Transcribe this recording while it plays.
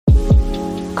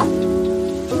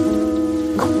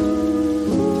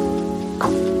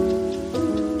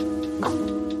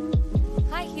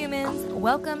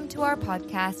Welcome to our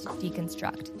podcast,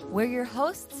 Deconstruct. We're your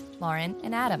hosts, Lauren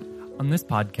and Adam. On this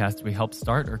podcast, we help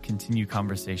start or continue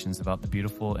conversations about the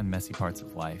beautiful and messy parts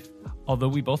of life. Although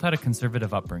we both had a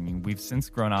conservative upbringing, we've since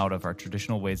grown out of our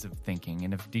traditional ways of thinking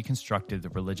and have deconstructed the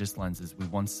religious lenses we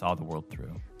once saw the world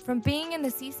through. From being in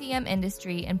the CCM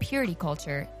industry and purity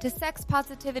culture to sex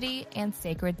positivity and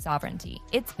sacred sovereignty,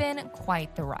 it's been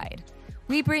quite the ride.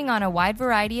 We bring on a wide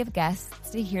variety of guests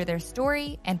to hear their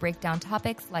story and break down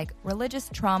topics like religious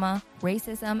trauma,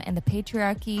 racism, and the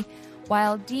patriarchy,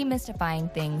 while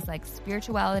demystifying things like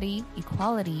spirituality,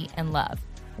 equality, and love.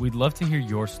 We'd love to hear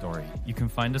your story. You can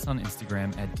find us on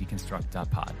Instagram at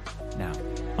deconstruct.pod. Now,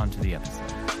 on to the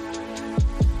episode.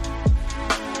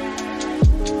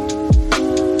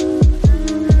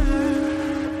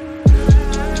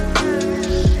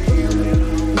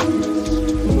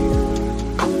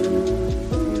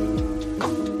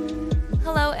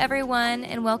 Everyone,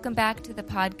 and welcome back to the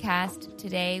podcast.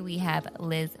 Today we have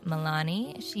Liz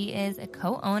Milani. She is a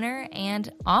co-owner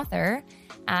and author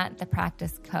at The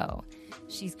Practice Co.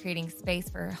 She's creating space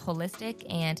for holistic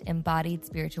and embodied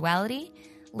spirituality.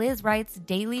 Liz writes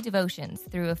daily devotions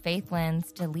through a faith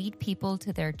lens to lead people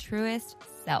to their truest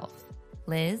self.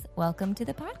 Liz, welcome to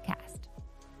the podcast.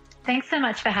 Thanks so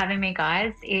much for having me,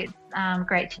 guys. It's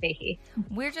great to be here.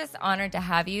 We're just honored to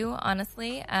have you,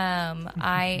 honestly.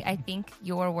 I think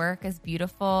your work is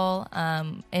beautiful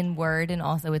in word, and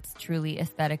also it's truly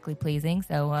aesthetically pleasing.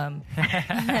 So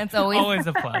it's always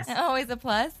a plus. Always a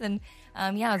plus. And I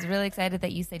was really excited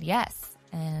that you said yes,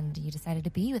 and you decided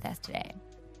to be with us today.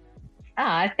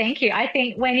 Thank you. I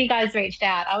think when you guys reached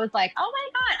out, I was like, oh my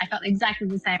God, I felt exactly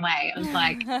the same way. I was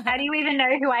like, how do you even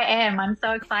know who I am? I'm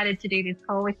so excited to do this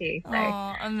call with you. So,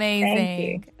 amazing.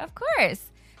 Thank you. Of course.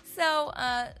 So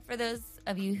for those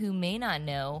of you who may not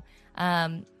know,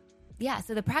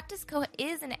 so the Practice Co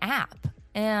is an app,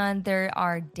 and there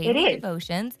are daily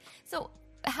devotions. So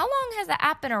how long has the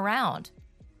app been around?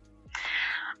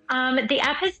 The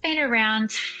app has been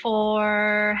around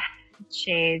for,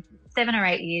 7 or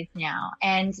 8 years now.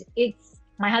 And it's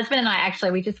my husband and I,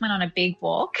 actually, we just went on a big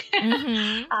walk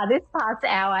this past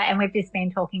hour, and we've just been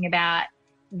talking about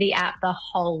the app the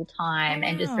whole time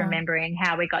and just remembering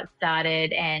how we got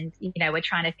started. And, we're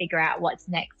trying to figure out what's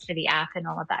next for the app and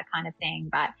all of that kind of thing.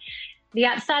 But the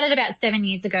app started about 7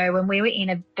 years ago when we were in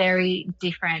a very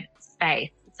different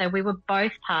space. So we were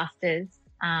both pastors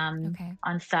on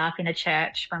staff in a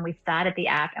church when we started the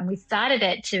app, and we started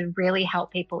it to really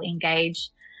help people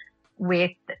engage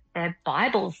with their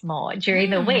Bibles more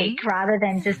during the week rather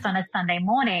than just on a Sunday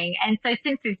morning. And so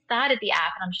since we've started the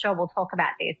app, and I'm sure we'll talk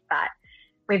about this, but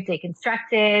we've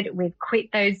deconstructed, we've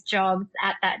quit those jobs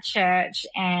at that church,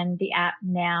 and the app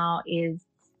now is,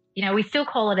 we still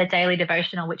call it a daily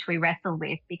devotional, which we wrestle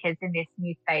with, because in this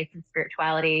new space of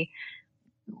spirituality,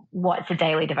 what's a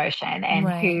daily devotion, and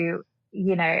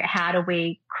how do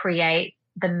we create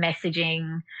the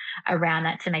messaging around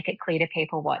that to make it clear to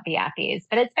people what the app is.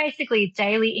 But it's basically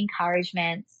daily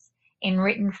encouragements in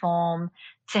written form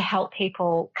to help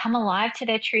people come alive to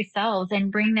their true selves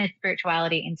and bring their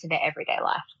spirituality into their everyday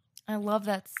life. I love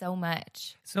that so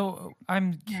much. So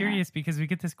I'm curious because we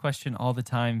get this question all the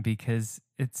time, because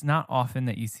it's not often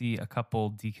that you see a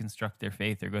couple deconstruct their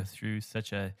faith or go through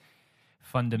such a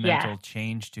fundamental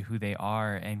change to who they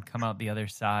are and come out the other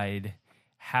side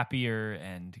happier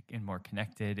and more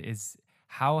connected.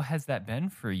 How has that been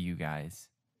for you guys?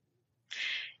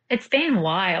 It's been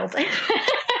wild.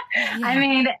 I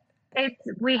mean,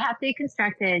 we have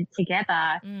deconstructed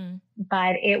together,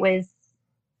 but it was,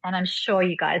 and I'm sure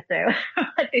you guys do,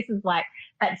 this is but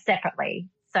separately.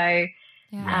 So,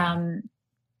 and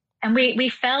we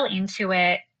fell into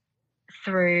it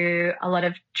through a lot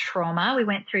of trauma. We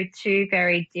went through 2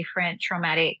 very different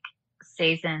traumatic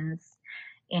seasons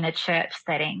in a church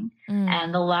setting.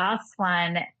 And the last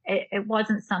one, it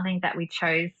wasn't something that we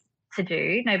chose to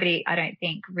do. Nobody, I don't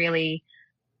think, really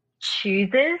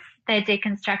chooses their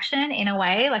deconstruction in a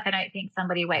way. Like, I don't think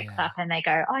somebody wakes up and they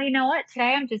go, oh, you know what,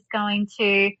 today I'm just going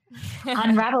to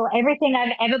unravel everything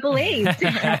I've ever believed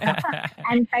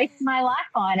and face my life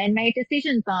on and make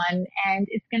decisions on, and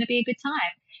it's going to be a good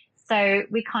time. So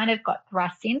we kind of got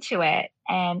thrust into it,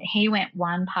 and he went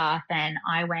one path and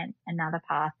I went another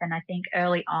path. And I think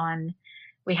early on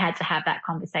we had to have that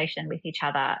conversation with each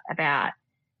other about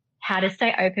how to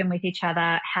stay open with each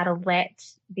other, how to let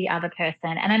the other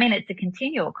person, and I mean, it's a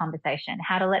continual conversation,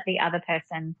 how to let the other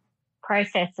person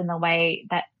process in the way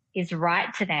that is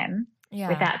right to them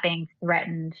without being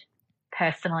threatened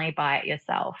personally by it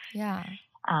yourself.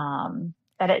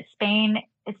 But it's been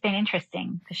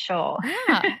interesting for sure.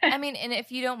 Yeah. I mean, and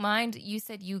if you don't mind, you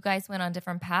said you guys went on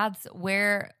different paths.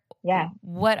 Where Yeah.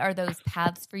 What are those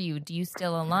paths for you? Do you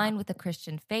still align with the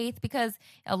Christian faith? Because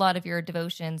a lot of your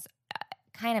devotions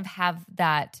kind of have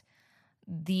that,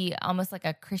 the almost like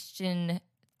a Christian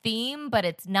theme, but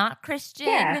it's not Christian.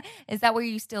 Yeah. Is that where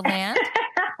you still land?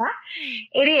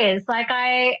 It is. Like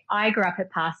I grew up a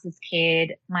pastor's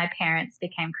kid. My parents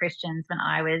became Christians when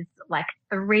I was like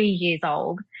 3 years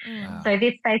old. Wow. So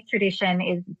this faith tradition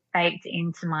is baked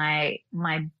into my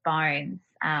bones,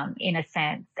 in a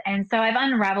sense. And so I've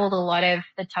unraveled a lot of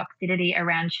the toxicity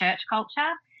around church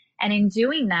culture. And in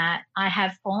doing that, I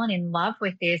have fallen in love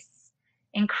with this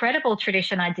incredible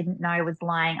tradition I didn't know was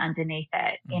lying underneath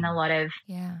it in a lot of,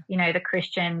 the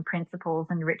Christian principles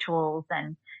and rituals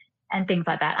and things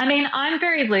like that. I mean, I'm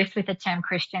very loose with the term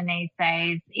Christian these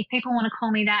days. If people want to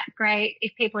call me that, great.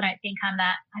 If people don't think I'm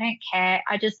that, I don't care.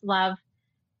 I just love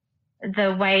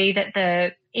the way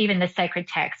that even the sacred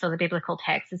text or the biblical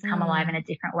text has come alive in a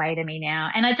different way to me now.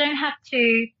 And I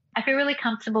feel really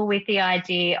comfortable with the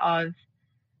idea of,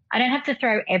 I don't have to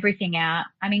throw everything out.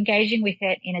 I'm engaging with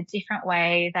it in a different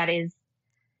way that is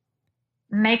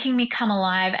making me come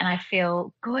alive, and I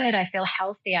feel good. I feel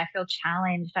healthy. I feel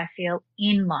challenged. I feel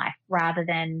in life rather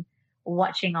than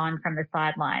watching on from the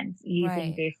sidelines,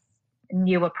 using this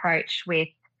new approach with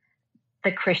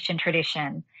the Christian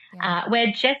tradition.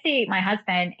 Where Jesse, my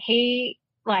husband, he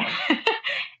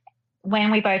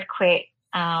when we both quit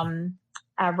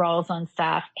our roles on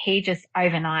staff, he just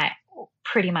overnight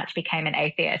pretty much became an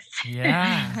atheist.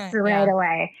 Straight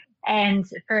away. And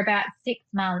for about 6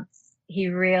 months, he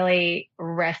really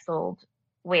wrestled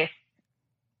with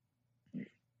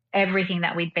everything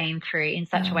that we'd been through in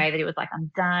such a way that it was like,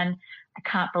 I'm done. I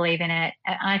can't believe in it.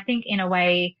 And I think in a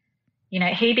way,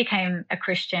 he became a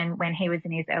Christian when he was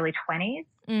in his early 20s.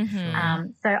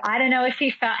 So I don't know if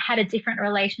he had a different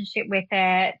relationship with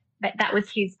it, but that was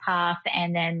his path.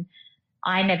 And then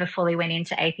I never fully went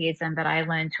into atheism, but I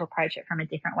learned to approach it from a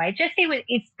different way. Jesse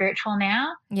is spiritual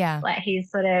now. Yeah. Like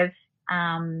he's sort of,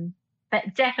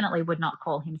 but definitely would not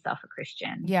call himself a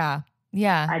Christian. Yeah.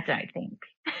 I don't think.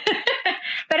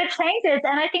 But it changes.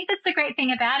 And I think that's the great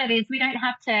thing about it is we don't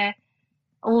have to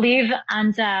live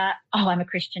under, I'm a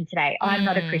Christian today. I'm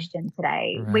not a Christian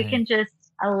today. Right. We can just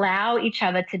allow each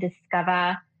other to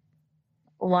discover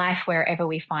life wherever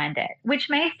we find it, which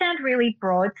may sound really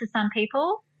broad to some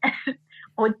people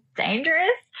or dangerous,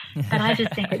 but I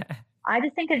just think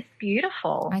it's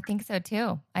beautiful. I think so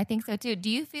too. Do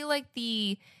you feel like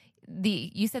you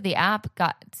said the app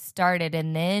got started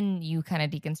and then you kind of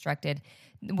deconstructed.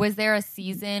 Was there a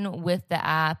season with the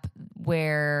app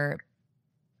where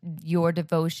your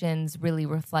devotions really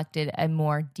reflected a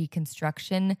more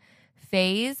deconstruction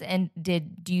phase? And do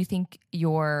you think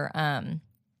your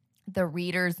the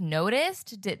readers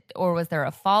noticed? Or was there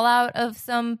a fallout of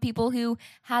some people who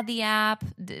had the app?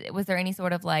 Was there any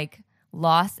sort of like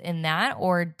loss in that,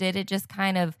 or did it just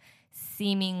kind of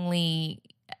seemingly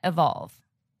evolve?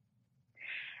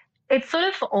 It sort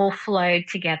of all flowed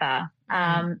together.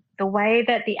 The way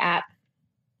that the app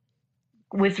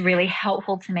was really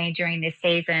helpful to me during this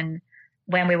season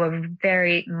when we were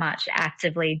very much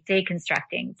actively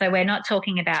deconstructing. So we're not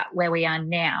talking about where we are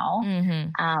now,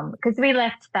 because we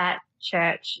left that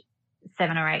church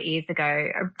 7 or 8 years ago,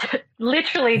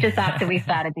 literally just after we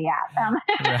started the app.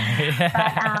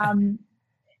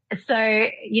 So,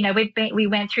 we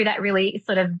went through that really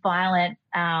sort of violent,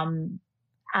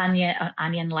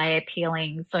 onion layer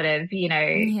peeling sort of,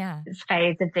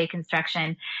 phase of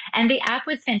deconstruction. And the app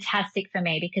was fantastic for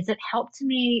me because it helped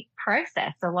me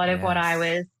process a lot of what I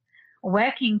was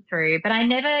working through. But I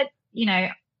never,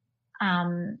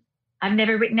 I've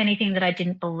never written anything that I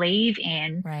didn't believe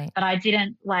in, but I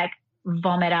didn't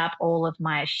vomit up all of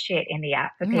my shit in the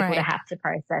app for people to have to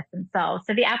process themselves.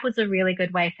 So the app was a really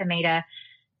good way for me to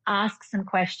ask some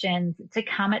questions, to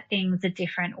come at things a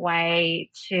different way,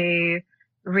 to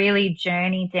really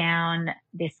journey down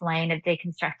this lane of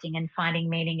deconstructing and finding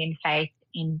meaning in faith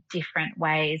in different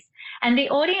ways. And the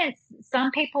audience,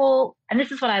 some people, and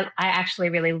this is what I actually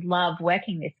really love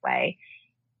working this way,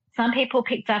 some people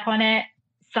picked up on it,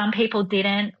 some people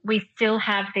didn't. We still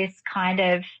have this kind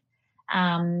of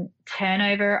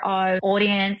turnover of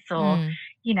audience or,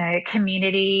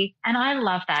 community. And I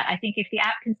love that. I think if the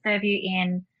app can serve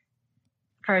you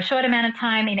for a short amount of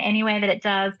time in any way that it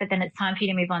does, but then it's time for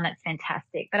you to move on, that's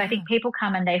fantastic. But I think people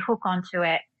come and they hook onto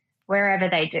it wherever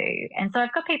they do. And so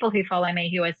I've got people who follow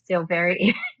me who are still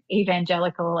very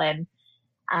evangelical and,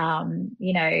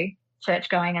 church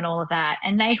going and all of that.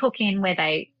 And they hook in where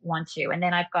they want to. And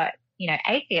then I've got,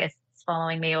 atheists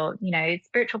following me or,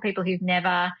 spiritual people who've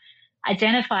never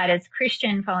identified as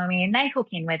Christian following me, and they hook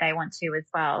in where they want to as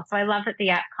well. So I love that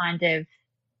the app kind of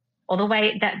or the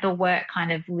way that the work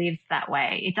kind of lives that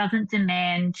way. It doesn't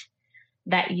demand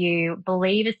that you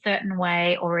believe a certain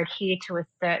way or adhere to a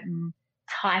certain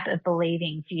type of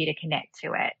believing for you to connect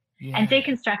to it. Yeah. And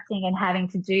deconstructing and having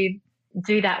to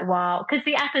do that while, because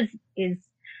the app is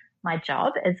my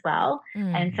job as well.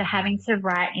 Mm. And so having to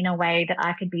write in a way that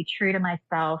I could be true to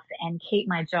myself and keep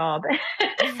my job.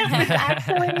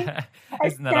 Actually,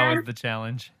 isn't that always the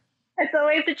challenge? It's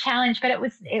always a challenge, but it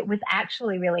was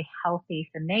actually really healthy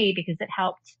for me because it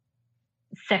helped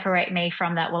separate me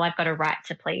from that. Well, I've got a right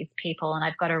to please people, and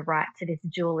I've got a right to this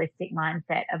dualistic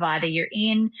mindset of either you're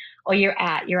in or you're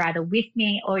out. You're either with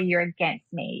me or you're against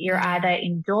me. You're either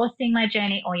endorsing my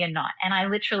journey or you're not. And I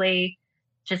literally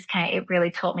it really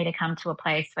taught me to come to a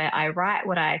place where I write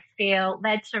what I feel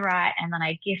led to write, and then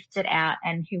I gift it out,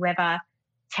 and whoever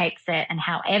takes it and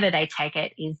however they take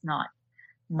it is not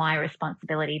my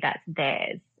responsibility. That's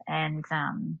theirs. And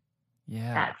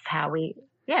that's how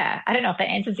I don't know if that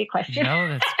answers your question. No,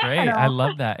 that's great. I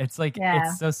love that. It's like,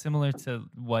 it's so similar to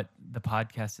what the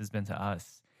podcast has been to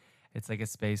us. It's like a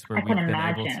space where we've been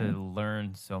able to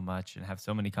learn so much and have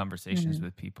so many conversations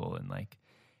with people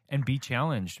and be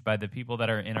challenged by the people that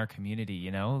are in our community,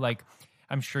 you know? Like,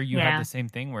 I'm sure you had the same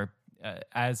thing where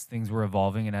as things were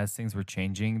evolving and as things were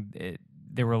changing,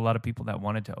 there were a lot of people that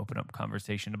wanted to open up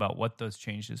conversation about what those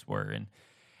changes were.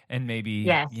 And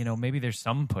maybe, maybe there's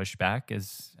some pushback,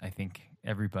 as I think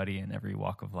everybody in every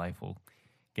walk of life will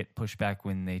get pushback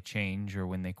when they change or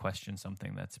when they question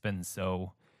something that's been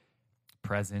so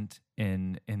present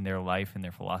in their life and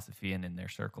their philosophy and in their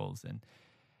circles.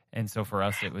 And so for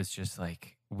us, it was just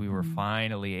like we were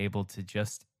finally able to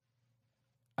just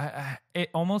it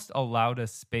almost allowed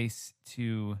us space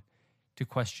to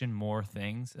question more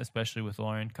things, especially with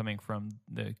Lauren coming from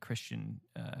the Christian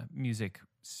music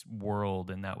world,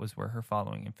 and that was where her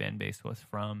following and fan base was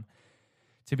from.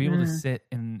 To be able to sit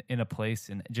in a place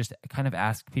and just kind of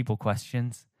ask people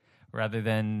questions rather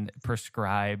than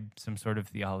prescribe some sort of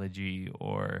theology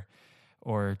or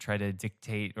try to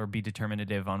dictate or be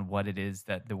determinative on what it is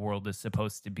that the world is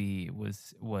supposed to be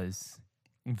was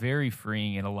very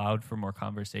freeing and allowed for more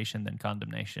conversation than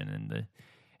condemnation in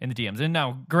the DMs. And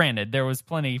now, granted, there was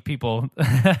plenty of people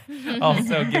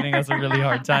also giving us a really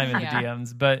hard time in the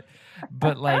DMs, but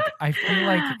like I feel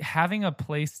like having a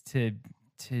place to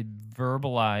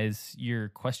verbalize your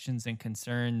questions and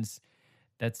concerns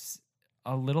that's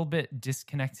a little bit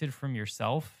disconnected from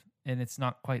yourself, and it's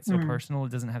not quite so personal.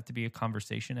 It doesn't have to be a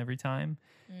conversation every time.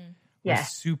 Was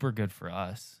super good for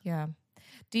us. Yeah.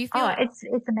 Do you feel it's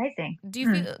amazing. Do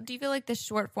you feel like the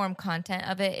short form content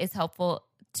of it is helpful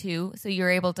too? So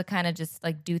you're able to kind of just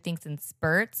like do things in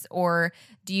spurts, or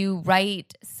do you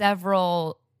write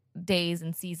several days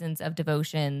and seasons of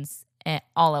devotions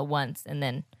all at once, and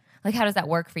then like how does that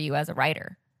work for you as a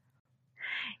writer?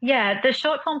 Yeah, the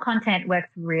short form content works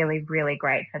really, really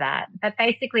great for that. But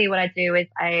basically what I do is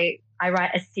I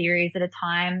write a series at a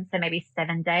time, so maybe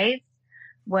 7 days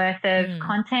worth of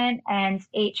content, and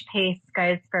each piece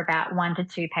goes for about 1 to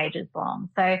 2 pages long.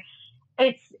 So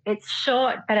it's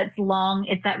short, but it's long.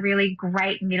 It's that really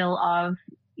great middle of,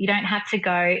 you don't have to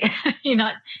go, you're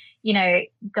not,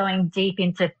 going deep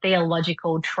into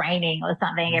theological training or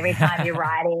something every time you're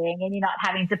writing, and you're not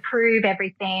having to prove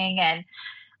everything. And,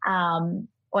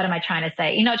 what am I trying to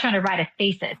say? You're not trying to write a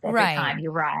thesis every time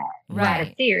you write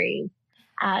a series.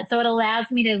 So it allows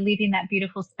me to live in that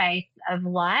beautiful space of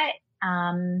light,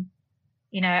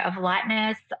 of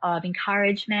lightness, of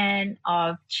encouragement,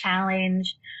 of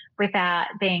challenge, without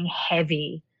being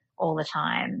heavy all the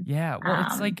time. Yeah.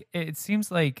 Well, it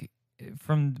seems like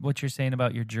from what you're saying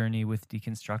about your journey with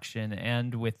deconstruction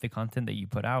and with the content that you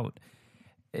put out,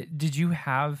 did you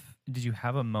have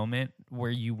a moment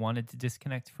where you wanted to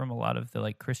disconnect from a lot of the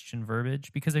like Christian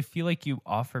verbiage? Because I feel like you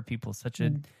offer people such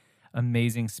an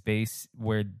amazing space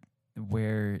where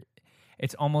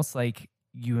it's almost like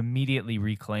you immediately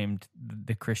reclaimed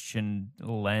the Christian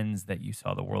lens that you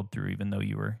saw the world through, even though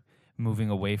you were moving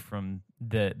away from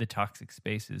the toxic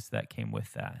spaces that came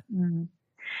with that.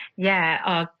 Yeah.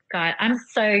 Oh God, I'm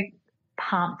so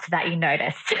pumped that you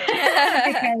noticed.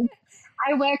 Because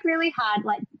I work really hard.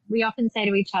 Like we often say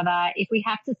to each other, if we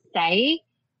have to say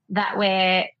that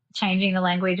we're changing the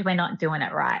language, we're not doing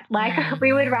it right. Like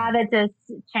we would rather just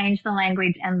change the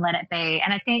language and let it be.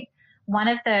 And I think one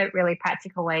of the really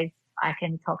practical ways I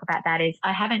can talk about that is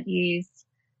I haven't used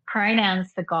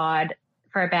pronouns for God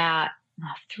for about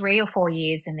 3 or 4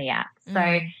 years in the app. So,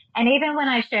 and even when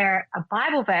I share a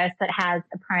Bible verse that has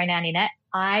a pronoun in it,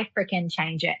 I freaking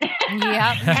change it.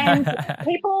 Yeah. And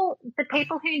the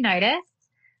people who notice,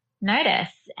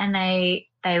 and they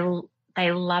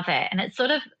love it. And it's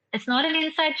sort of it's not an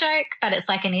inside joke, but it's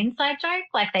like an inside joke.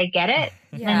 Like they get it.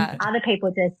 Yeah. And other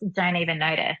people just don't even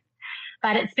notice.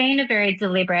 But it's been a very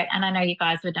deliberate, and I know you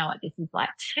guys would know what this is like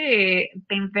too,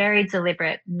 been very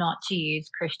deliberate not to use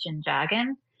Christian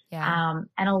jargon. Yeah.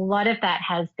 And a lot of that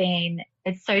has been,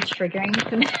 it's so triggering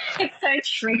for me. It's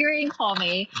so triggering for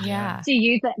me to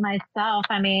use it myself.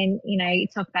 I mean, you know, you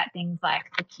talk about things like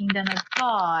the kingdom of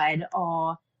God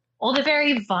or all the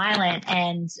very violent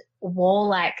and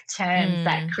warlike terms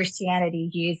that Christianity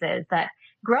uses that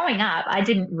growing up, I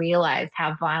didn't realize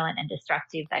how violent and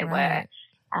destructive they were.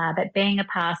 But being a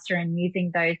pastor and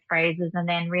using those phrases and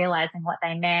then realizing what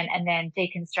they meant and then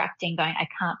deconstructing, going, I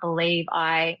can't believe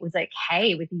I was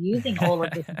okay with using all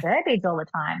of this verbiage all the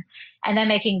time. And then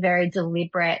making very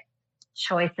deliberate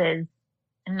choices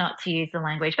not to use the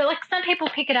language. But like some people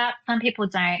pick it up, some people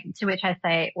don't, to which I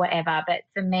say whatever. But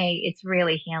for me, it's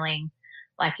really healing,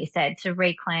 like you said, to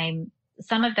reclaim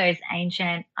some of those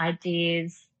ancient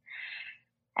ideas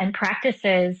and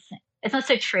practices. It's not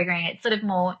so triggering. It's sort of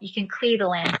more, you can clear the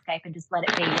landscape and just let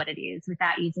it be what it is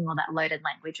without using all that loaded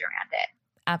language around it.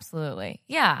 Absolutely.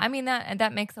 Yeah. I mean,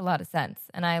 that makes a lot of sense.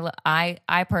 And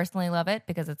I personally love it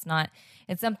because it's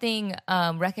something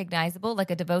recognizable.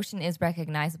 Like a devotion is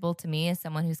recognizable to me as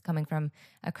someone who's coming from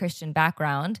a Christian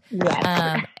background.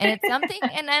 Yes. And it's something,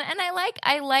 and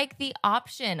I like the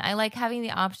option. I like having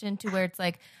the option to where it's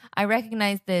like, I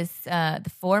recognize this,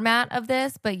 the format of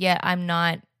this, but yet I'm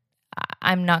not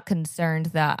concerned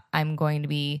that I'm going to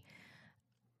be,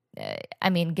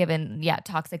 given,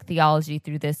 toxic theology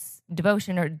through this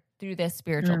devotion or through this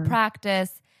spiritual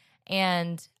practice.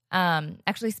 And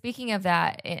actually, speaking of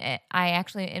that,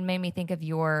 it made me think of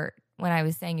when I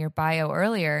was saying your bio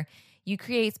earlier, you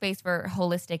create space for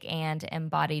holistic and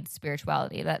embodied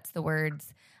spirituality. That's the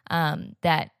words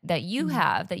that you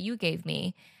have, that you gave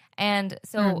me. And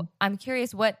so I'm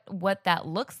curious what that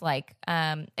looks like.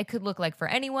 It could look like for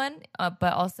anyone,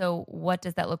 but also what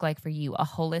does that look like for you, a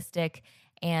holistic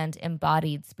and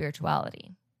embodied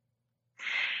spirituality?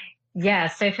 Yeah.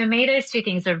 So for me, those two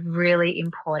things are really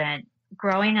important.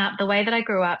 Growing up, the way that I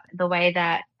grew up, the way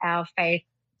that our faith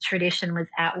tradition was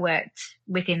outworked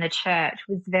within the church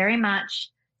was very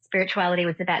much spirituality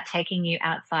was about taking you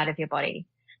outside of your body.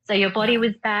 So your body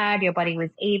was bad, your body was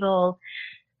evil.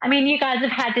 I mean, you guys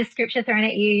have had this scripture thrown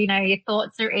at you, you know, your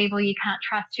thoughts are evil, you can't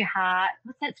trust your heart.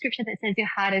 What's that scripture that says your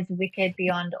heart is wicked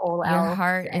beyond all else? Your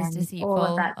heart is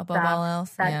deceitful above all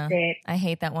else. That's it. I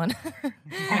hate that one.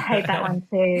 I hate that one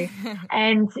too.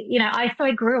 And, you know,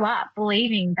 I grew up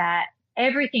believing that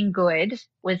everything good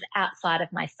was outside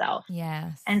of myself.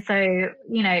 Yes. And so,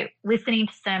 you know, listening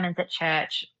to sermons at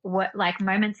church, like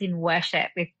moments in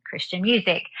worship with Christian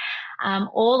music,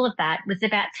 all of that was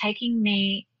about taking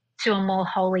me to a more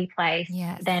holy place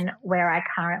than where I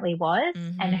currently was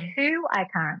and who I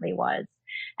currently was.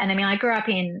 And I mean, I grew up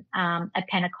in a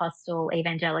Pentecostal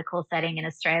evangelical setting in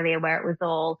Australia where it was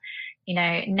all, you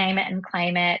know, name it and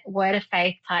claim it, word of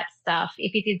faith type stuff.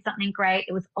 If you did something great,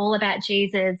 it was all about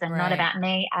Jesus and not about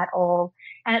me at all.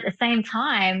 And at the same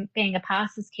time, being a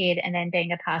pastor's kid and then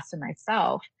being a pastor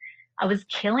myself, I was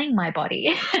killing my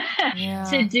body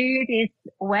to do this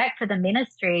work for the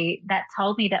ministry that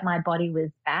told me that my body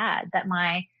was bad, that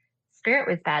my spirit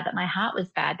was bad, that my heart was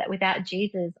bad, that without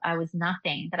Jesus, I was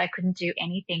nothing, that I couldn't do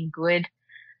anything good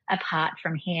apart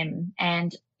from him.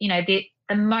 And, you know,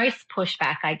 the most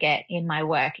pushback I get in my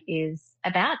work is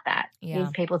about that,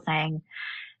 is people saying,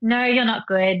 no, you're not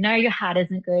good. No, your heart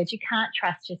isn't good. You can't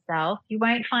trust yourself. You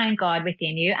won't find God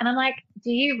within you. And I'm like, do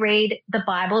you read the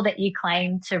Bible that you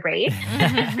claim to read?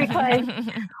 Because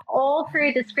all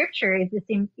through the scripture is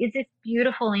this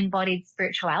beautiful embodied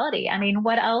spirituality. I mean,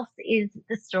 what else is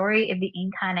the story of the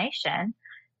incarnation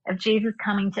of Jesus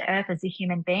coming to earth as a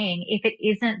human being if it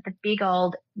isn't the big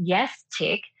old yes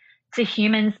tick to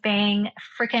humans being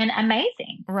freaking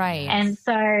amazing? Right. And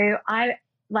so I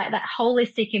like that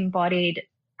holistic embodied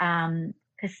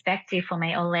perspective for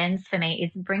me, or lens for me,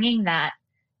 is bringing that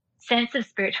sense of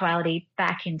spirituality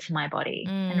back into my body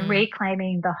and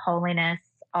reclaiming the holiness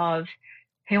of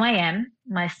who I am,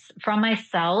 from my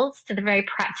cells to the very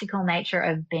practical nature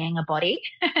of being a body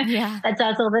that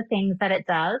does all the things that it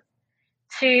does,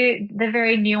 to the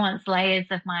very nuanced layers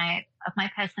of my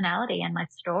personality and my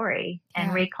story,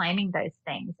 and reclaiming those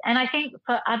things. And I think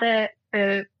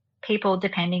for people,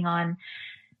 depending on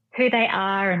who they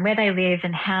are and where they live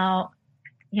and how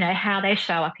they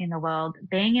show up in the world,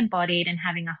 being embodied and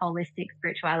having a holistic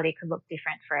spirituality could look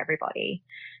different for everybody.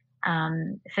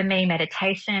 For me,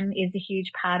 meditation is a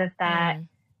huge part of that.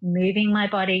 Moving my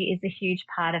body is a huge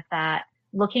part of that.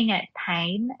 Looking at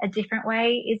pain a different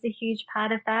way is a huge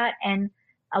part of that. And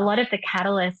a lot of the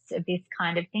catalysts of this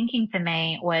kind of thinking for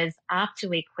me was after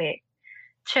we quit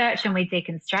church and we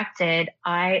deconstructed,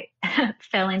 I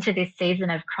fell into this season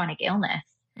of chronic illness.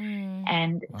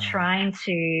 And trying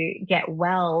to get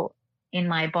well in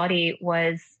my body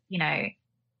was a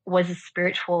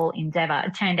spiritual endeavor.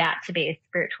 It turned out to be a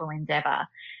spiritual endeavor.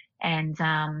 And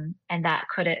that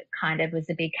was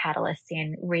a big catalyst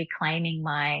in reclaiming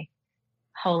my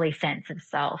holy sense of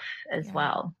self as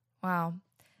well. Wow.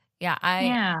 Yeah,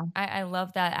 I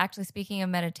love that. Actually, speaking of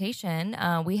meditation,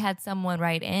 we had someone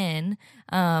write in.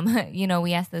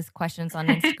 We asked those questions on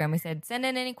Instagram. We said, send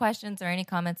in any questions or any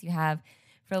comments you have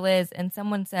for Liz. And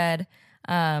someone said,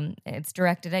 it's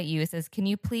directed at you. It says, can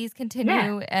you please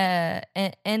continue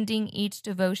ending each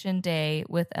devotion day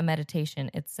with a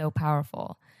meditation? It's so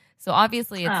powerful. So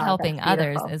obviously it's helping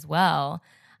others as well.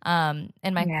 And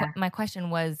my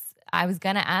question was, I was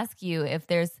going to ask you if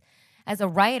there's, as a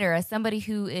writer, as somebody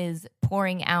who is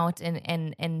pouring out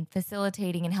and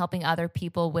facilitating and helping other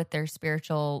people with their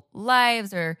spiritual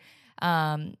lives or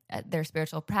their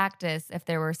spiritual practice, if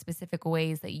there were specific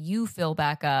ways that you fill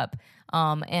back up.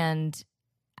 And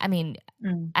I mean,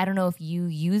 I don't know if you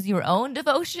use your own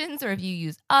devotions or if you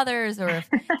use others or if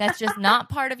that's just not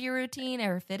part of your routine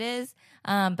or if it is.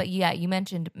 But yeah, you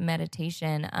mentioned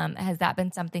meditation. Has that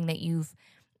been something that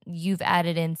you've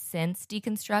added in since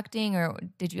deconstructing, or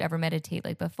did you ever meditate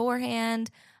like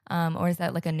beforehand? Or is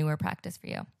that like a newer practice for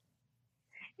you?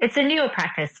 It's a newer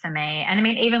practice for me. And I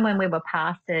mean, even when we were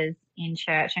pastors in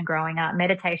church and growing up,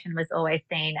 meditation was always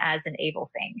seen as an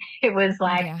evil thing. It was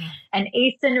like an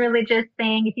Eastern religious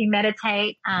thing. If you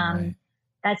meditate,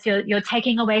 that's you're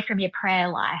taking away from your prayer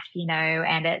life,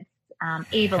 and it's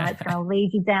evil. It's going to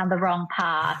lead you down the wrong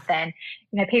path. And,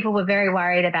 people were very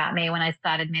worried about me when I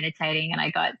started meditating, and I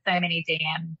got so many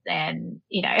DMs and,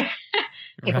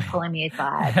 people pulling me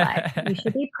aside, like, you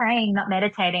should be praying, not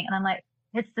meditating. And I'm like,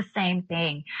 it's the same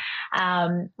thing.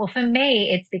 Well, for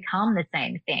me, it's become the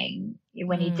same thing.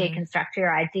 When you deconstruct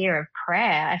your idea of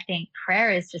prayer, I think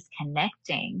prayer is just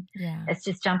connecting. Yeah. It's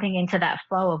just jumping into that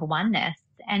flow of oneness.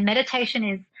 And meditation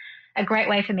is a great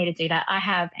way for me to do that. I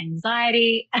have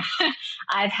anxiety.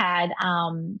 I've had,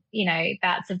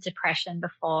 bouts of depression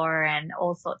before and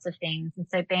all sorts of things. And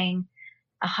so being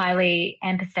a highly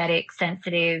empathetic,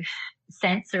 sensitive,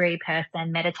 sensory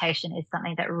person, meditation is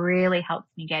something that really helps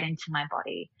me get into my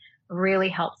body, really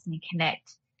helps me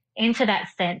connect into that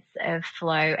sense of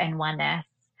flow and oneness.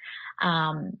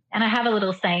 And I have a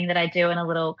little saying that I do and a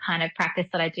little kind of practice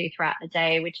that I do throughout the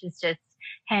day, which is just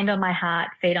hand on my heart,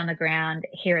 feet on the ground,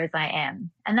 here as I am.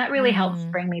 And that really helps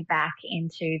bring me back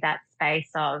into that space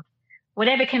of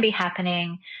whatever can be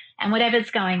happening and whatever's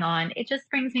going on. It just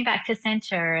brings me back to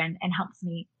center and helps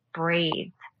me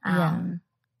breathe.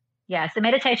 So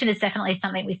meditation is definitely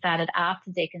something we started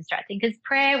after deconstructing, because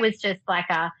prayer was just like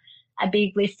a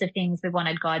big list of things we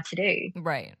wanted God to do.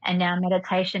 Right. And now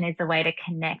meditation is a way to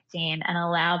connect in and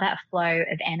allow that flow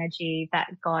of energy that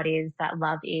God is, that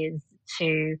love is,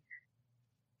 to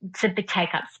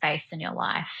take up space in your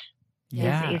life.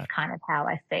 Is kind of how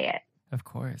I see it. Of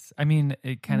course. I mean,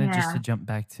 it kind of just to jump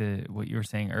back to what you were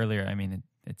saying earlier, I mean,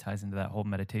 it ties into that whole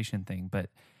meditation thing, but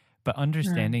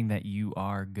understanding that you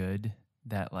are good,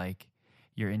 that like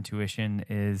your intuition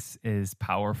is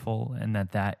powerful, and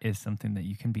that is something that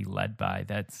you can be led by.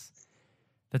 That's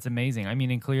amazing. I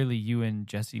mean, and clearly you and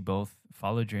Jesse both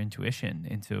followed your intuition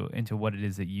into what it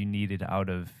is that you needed out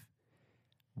of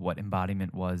what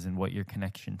embodiment was and what your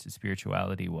connection to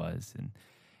spirituality was.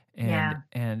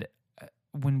 And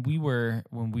when we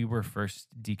were first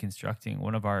deconstructing,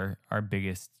 one of our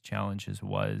biggest challenges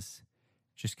was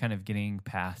just kind of getting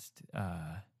past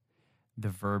the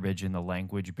verbiage and the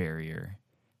language barrier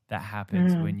that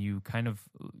happens when you kind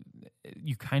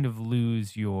of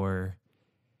lose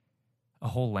a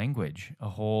whole language,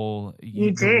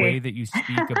 the way that you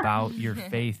speak about your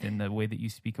faith and the way that you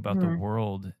speak about the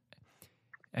world.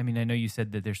 I mean, I know you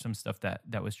said that there's some stuff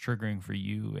that was triggering for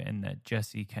you, and that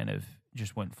Jesse kind of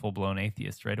just went full blown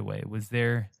atheist right away. Was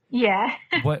there? Yeah.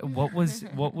 what was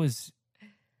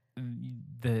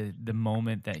the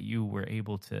moment that you were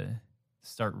able to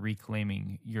start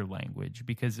reclaiming your language?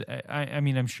 Because I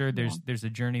mean, I'm sure there's a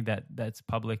journey that's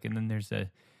public, and then there's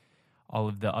all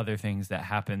of the other things that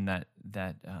happen that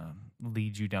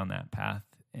lead you down that path.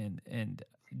 And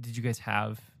did you guys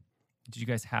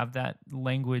have that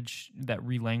language, that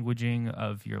relanguaging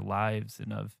of your lives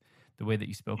and of the way that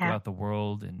you spoke about the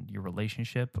world and your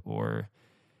relationship, or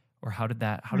how did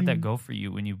that go for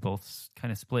you when you both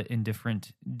kind of split in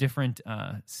different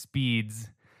speeds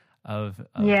of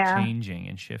changing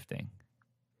and shifting?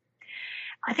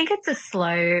 I think it's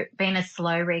been a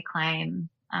slow reclaim.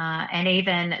 And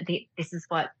even this is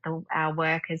what our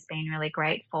work has been really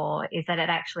great for, is that it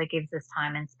actually gives us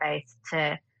time and space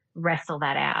to wrestle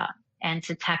that out and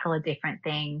to tackle a different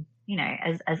thing,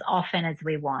 as often as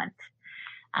we want,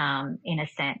 in a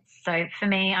sense. So for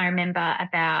me, I remember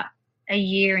about a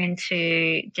year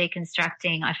into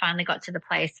deconstructing, I finally got to the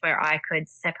place where I could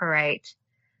separate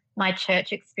my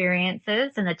church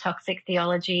experiences and the toxic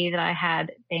theology that I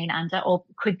had been under, or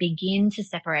could begin to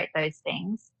separate those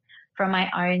things from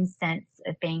my own sense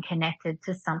of being connected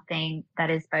to something that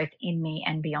is both in me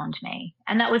and beyond me.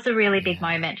 And that was a really big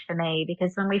moment for me,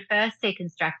 because when we first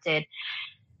deconstructed,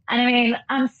 and I mean,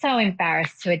 I'm so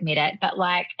embarrassed to admit it, but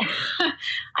like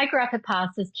I grew up a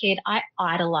pastor's kid. I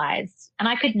idolized, and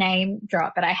I could name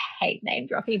drop, but I hate name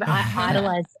dropping, but I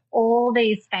idolized all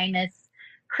these famous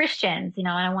Christians, and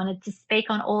I wanted to speak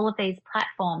on all of these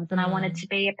platforms, and I wanted to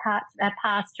be a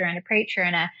pastor and a preacher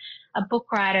and a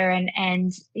book writer,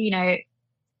 and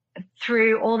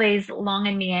through all these long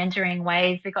and meandering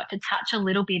ways, we got to touch a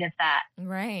little bit of that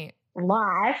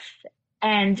life.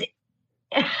 And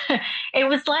it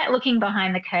was like looking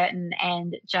behind the curtain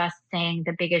and just seeing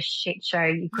the biggest shit show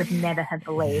you could never have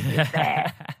believed was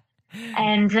there.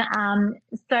 And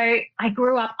so I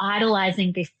grew up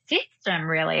idolizing this system,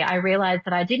 really. I realized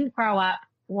that I didn't grow up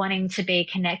wanting to be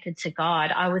connected to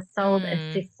God. I was sold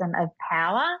a system of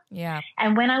power. Yeah.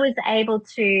 And when I was able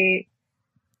to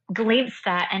glimpse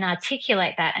that and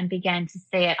articulate that and began to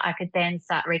see it, I could then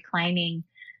start reclaiming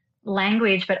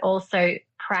language, but also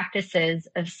practices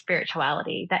of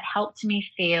spirituality that helped me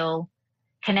feel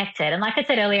connected. And like I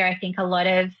said earlier, I think a lot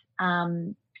of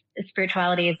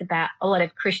spirituality is about, a lot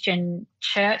of Christian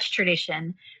church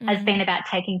tradition has been about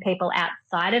taking people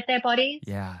outside of their bodies.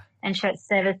 Yeah. And church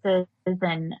services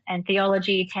and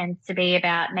theology tends to be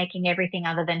about making everything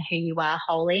other than who you are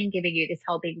holy, and giving you this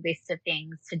whole big list of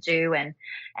things to do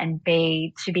and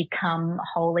be, to become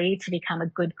holy, to become a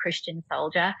good Christian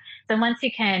soldier. So once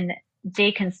you can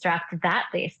deconstruct that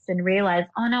list and realize,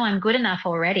 oh no, I'm good enough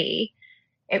already,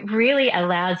 it really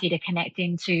allows you to connect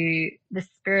into the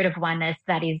spirit of oneness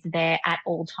that is there at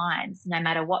all times, no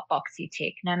matter what box you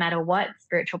tick, no matter what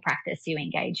spiritual practice you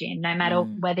engage in, no matter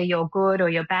whether you're good or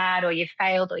you're bad or you've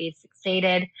failed or you've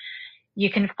succeeded. You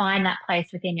can find that place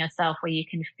within yourself where you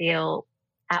can feel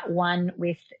at one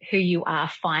with who you are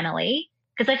finally.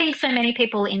 Because I think so many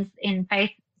people in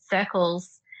faith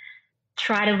circles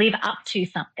try to live up to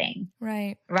something,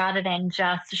 right, rather than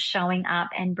just showing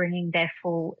up and bringing their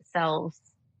full selves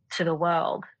to the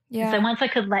world. Yeah. So once I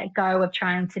could let go of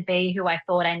trying to be who I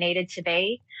thought I needed to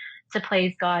be to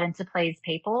please God and to please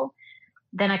people,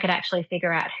 then I could actually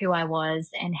figure out who I was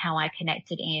and how I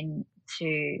connected in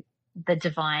to the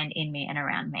divine in me and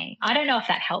around me. I don't know if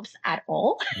that helps at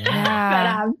all.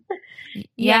 Yeah.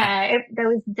 But there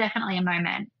was definitely a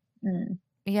moment.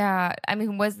 Yeah. I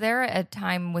mean, was there a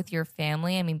time with your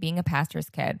family? I mean, being a pastor's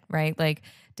kid, right? Like,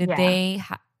 did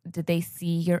they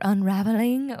see your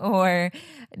unraveling, or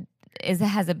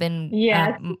has it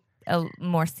been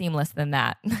more seamless than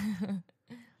that?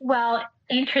 Well,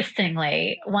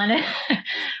 interestingly, one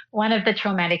of the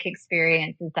traumatic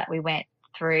experiences that we went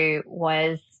through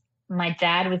was, my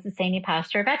dad was the senior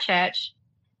pastor of our church,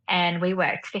 and we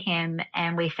worked for him,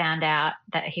 and we found out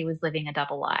that he was living a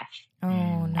double life. Oh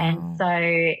no. And so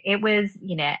it was,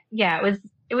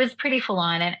 it was pretty full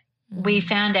on. And we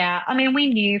found out, I mean, we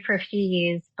knew for a few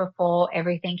years before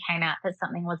everything came out that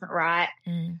something wasn't right.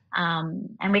 And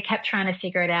we kept trying to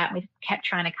figure it out. We kept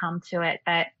trying to come to it,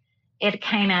 but it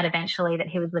came out eventually that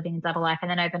he was living a double life.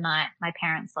 And then overnight, my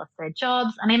parents lost their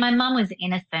jobs. I mean, my mum was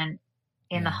innocent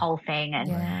in the whole thing,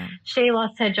 and she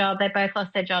lost her job. They both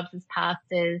lost their jobs as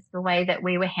pastors. The way that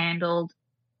we were handled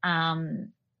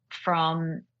from,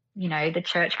 the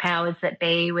church powers that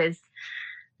be was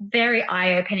very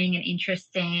eye-opening and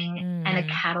interesting, and a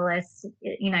catalyst,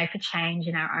 for change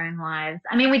in our own lives.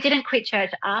 I mean, we didn't quit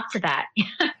church after that,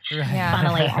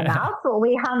 funnily enough.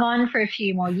 We hung on for a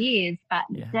few more years, but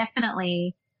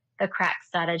definitely the cracks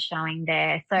started showing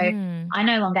there. So I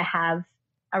no longer have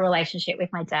a relationship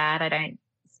with my dad. I don't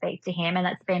speak to him, and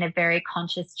that's been a very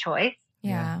conscious choice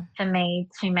for me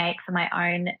to make for my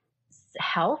own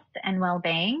health and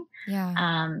well-being.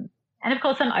 And of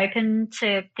course, I'm open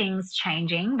to things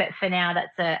changing, but for now,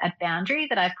 that's a boundary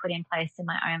that I've put in place in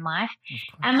my own life.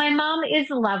 And my mum is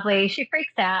lovely. She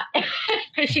freaks out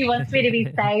because she wants me to be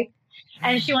safe,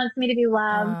 and she wants me to be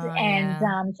loved,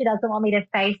 and she doesn't want me to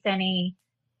face any,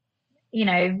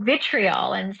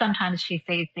 vitriol. And sometimes she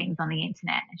sees things on the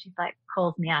internet, and she's like,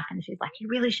 calls me up, and she's like, you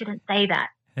really shouldn't say that.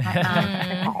 Like,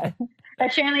 okay.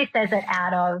 But she only says it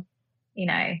out of,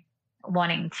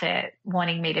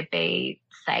 wanting me to be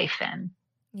safe and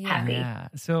happy. Yeah.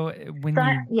 So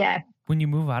when you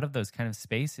move out of those kind of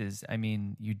spaces, I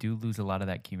mean, you do lose a lot of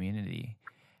that community.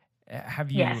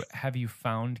 Have you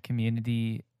found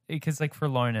community? Because like for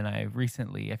Lauren and I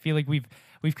recently, I feel like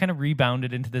we've kind of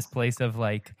rebounded into this place of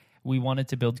like we wanted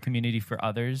to build community for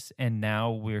others, and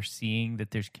now we're seeing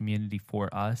that there's community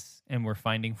for us, and we're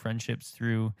finding friendships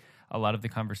through a lot of the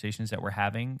conversations that we're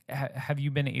having. Have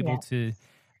you been able to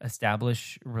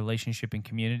establish relationship and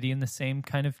community in the same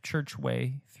kind of church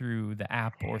way through the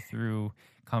app or through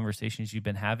conversations you've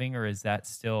been having, or is that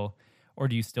still, or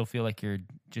do you still feel like you're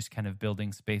just kind of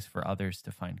building space for others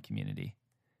to find community?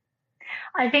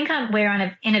 I think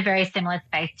we're in a very similar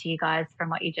space to you guys from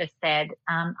what you just said.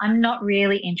 I'm not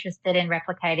really interested in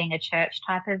replicating a church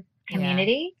type of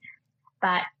community,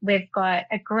 but we've got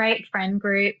a great friend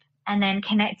group, and then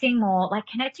connecting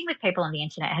with people on the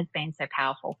internet has been so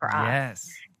powerful for us. Yes.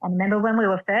 And remember when we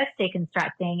were first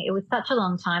deconstructing, it was such a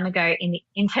long time ago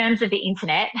in terms of the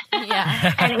internet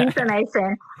and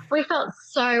information. We felt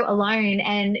so alone,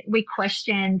 and we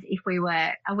questioned if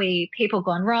are we people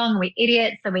gone wrong? Are we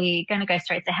idiots? Are we going to go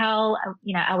straight to hell?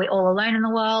 Are we all alone in the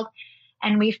world?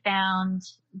 And we found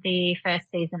the first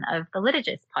season of the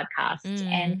Liturgist podcast.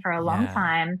 And for a long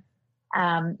time,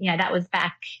 that was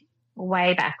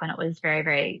way back when it was very,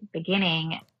 very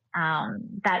beginning.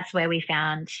 That's where we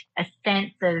found a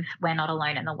sense of we're not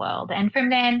alone in the world. And from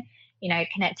then,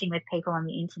 connecting with people on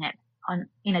the internet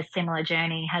in a similar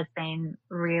journey has been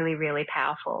really, really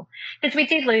powerful, because we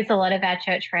did lose a lot of our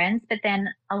church friends, but then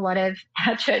a lot of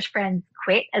our church friends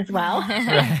quit as well.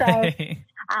 So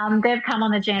they've come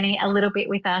on the journey a little bit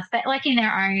with us, but like in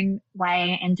their own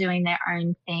way and doing their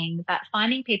own thing, but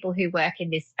finding people who work in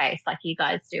this space like you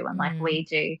guys do and like we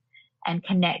do, and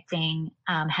connecting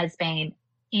has been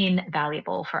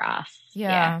invaluable for us.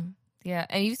 Yeah.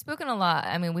 And you've spoken a lot.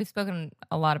 I mean, we've spoken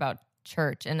a lot about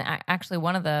church, and actually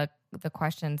one of the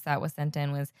questions that was sent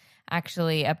in was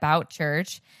actually about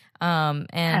church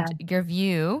and your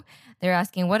view. They're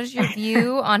asking, what is your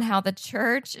view on how the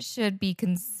church should be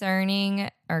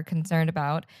concerned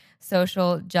about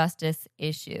social justice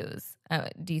issues?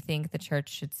 Do you think the church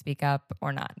should speak up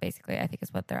or not? Basically, I think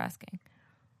is what they're asking.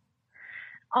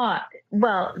 Oh,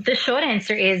 well, the short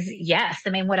answer is yes. I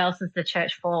mean, what else is the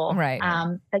church for? Right.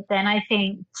 But then I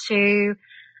think too,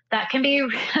 that can be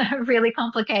a really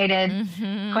complicated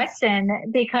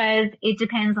question, because it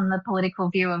depends on the political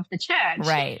view of the church.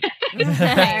 Right.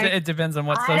 It depends on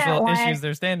what social issues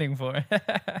they're standing for.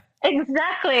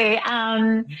 Exactly.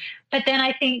 But then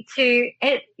I think too,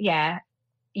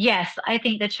 yes, I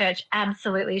think the church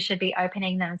absolutely should be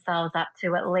opening themselves up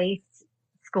to at least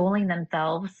schooling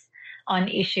themselves on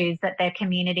issues that their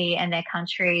community and their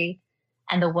country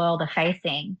and the world are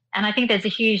facing. And I think there's a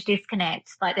huge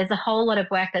disconnect. Like, there's a whole lot of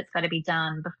work that's got to be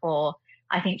done before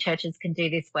I think churches can do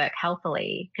this work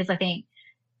healthily, because I think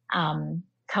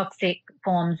toxic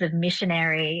forms of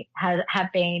missionary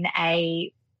have been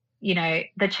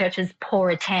the church's poor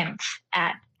attempt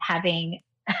at having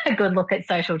a good look at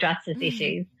social justice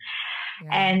issues.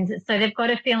 Yeah. And so they've got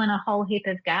to fill in a whole heap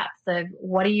of gaps of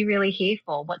what are you really here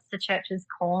for? What's the church's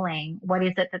calling? What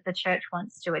is it that the church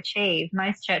wants to achieve?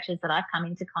 Most churches that I've come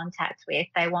into contact with,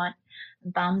 they want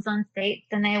bums on seats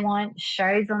and they want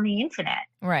shows on the internet.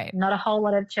 Right. Not a whole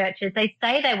lot of churches. They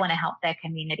say they want to help their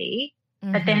community,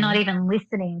 but they're not even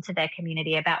listening to their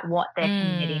community about what their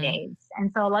community needs.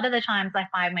 And so a lot of the times I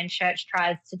find when church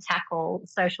tries to tackle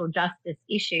social justice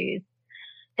issues,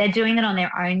 they're doing it on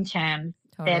their own terms.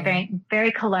 They're very,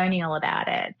 very colonial about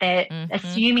it. They're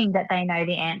assuming that they know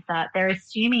the answer. They're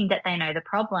assuming that they know the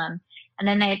problem. And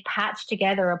then they patch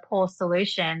together a poor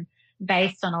solution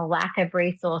based on a lack of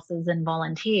resources and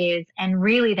volunteers. And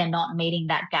really, they're not meeting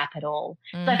that gap at all.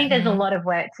 So I think there's a lot of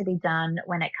work to be done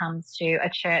when it comes to a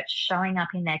church showing up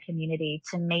in their community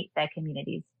to meet their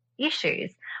community's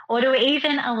issues, or to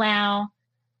even allow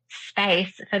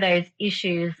space for those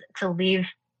issues to live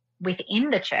within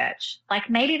the church. Like,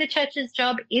 maybe the church's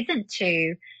job isn't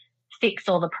to fix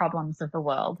all the problems of the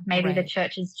world. Maybe the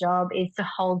church's job is to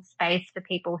hold space for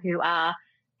people who are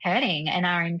hurting and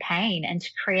are in pain, and to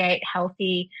create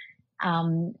healthy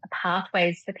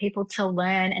pathways for people to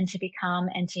learn and to become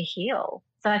and to heal.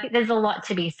 So I think there's a lot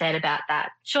to be said about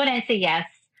that. Short answer, yes.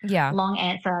 Yeah. Long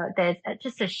answer, there's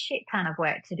just a shit ton of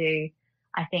work to do,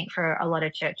 I think, for a lot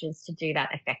of churches to do that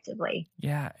effectively.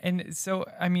 Yeah. And so,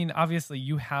 I mean, obviously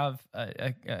you have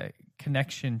a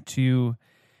connection to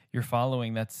your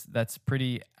following that's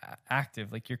pretty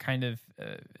active. Like, you're kind of,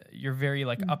 you're very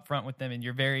like upfront with them, and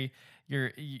you're very,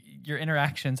 your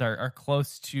interactions are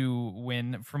close to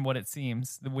from what it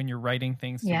seems, when you're writing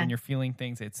things to when you're feeling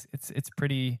things, it's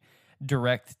pretty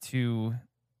direct to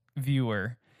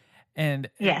viewer. And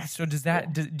yes. so does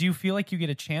that, do you feel like you get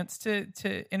a chance to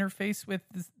interface with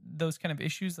those kind of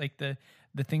issues, like the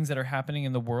things that are happening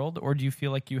in the world, or do you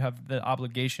feel like you have the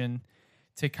obligation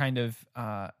to kind of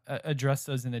address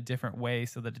those in a different way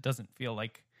so that it doesn't feel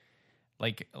like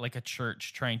a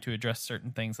church trying to address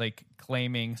certain things, like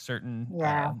claiming certain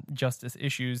justice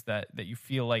issues that you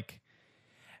feel like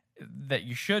that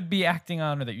you should be acting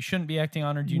on or that you shouldn't be acting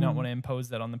on, or do you not want to impose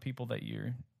that on the people that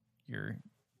you're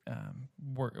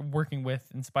working with,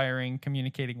 inspiring,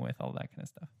 communicating with, all that kind of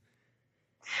stuff?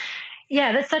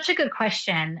 Yeah, that's such a good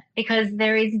question, because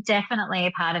there is definitely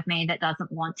a part of me that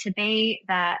doesn't want to be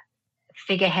that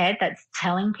figurehead that's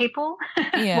telling people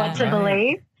what to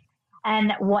believe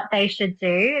and what they should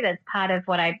do. That's part of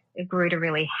what I grew to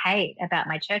really hate about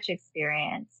my church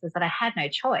experience, was that I had no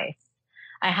choice.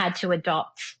 I had to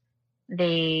adopt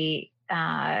the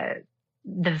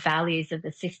values of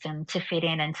the system to fit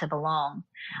in and to belong.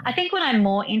 I think what I'm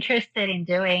more interested in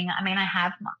doing, I mean, I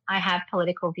have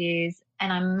political views,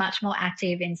 and I'm much more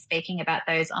active in speaking about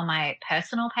those on my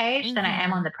personal page than I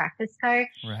am on the Practice Co.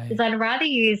 Because I'd rather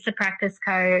use the Practice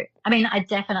Co. I mean, I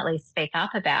definitely speak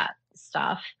up about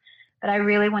stuff, but I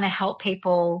really want to help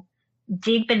people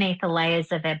dig beneath the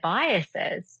layers of their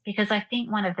biases, because I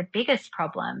think one of the biggest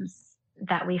problems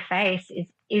that we face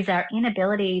is our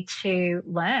inability to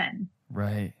learn.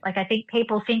 Right. Like, I think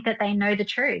people think that they know the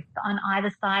truth on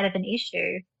either side of an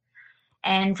issue.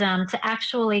 And to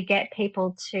actually get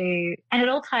people to, and it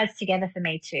all ties together for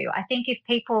me too. I think if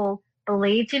people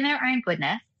believed in their own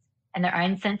goodness and their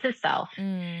own sense of self,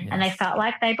 and they felt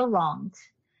like they belonged,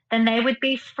 then they would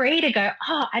be free to go,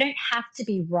 oh, I don't have to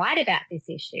be right about this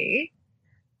issue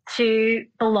to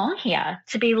belong here,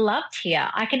 to be loved here.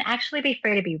 I can actually be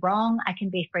free to be wrong. I can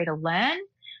be free to learn.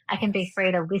 I can be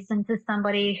free to listen to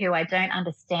somebody who I don't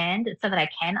understand so that I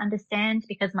can understand,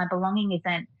 because my belonging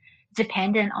isn't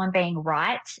dependent on being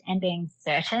right and being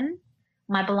certain.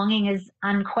 My belonging is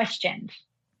unquestioned.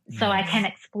 So I can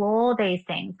explore these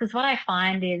things, because what I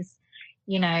find is,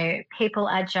 you know, people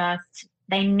are just,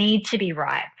 they need to be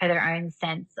right for their own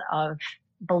sense of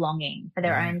belonging, for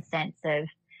their own sense of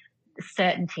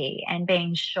certainty and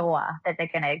being sure that they're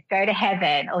going to go to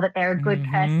heaven, or that they're a good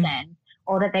person,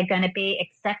 or that they're going to be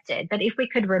accepted. But if we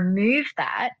could remove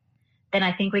that, then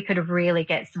I think we could really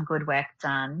get some good work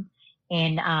done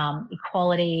in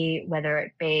equality, whether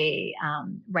it be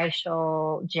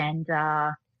racial,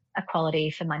 gender,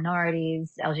 equality for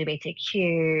minorities,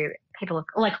 LGBTQ, people of,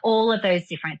 like, all of those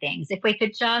different things. If we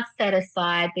could just set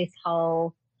aside this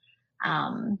whole,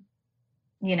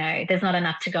 you know, there's not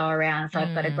enough to go around, so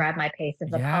I've got to grab my piece of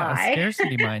the pie. A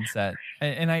scarcity mindset.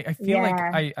 And I feel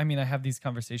like, I mean, I have these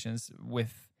conversations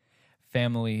with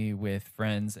family, with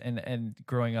friends, and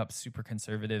growing up super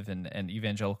conservative and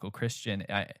evangelical Christian,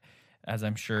 as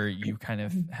I'm sure you kind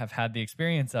of have had the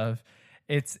experience of,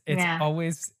 it's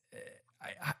always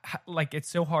like, it's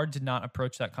so hard to not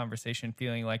approach that conversation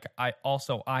feeling like I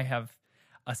have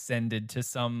ascended to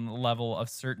some level of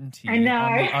certainty on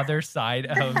the other side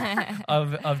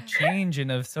of change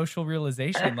and of social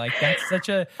realization. Like, that's such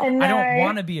a, I don't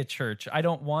want to be a church. I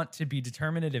don't want to be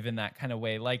determinative in that kind of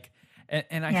way. Like,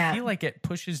 and I feel like it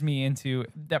pushes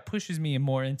me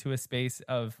more into a space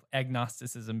of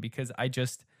agnosticism, because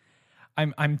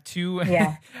I'm too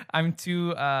I'm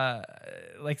too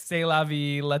like, c'est la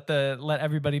vie, let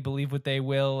everybody believe what they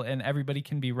will, and everybody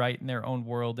can be right in their own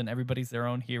world, and everybody's their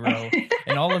own hero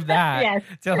and all of that,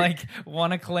 to like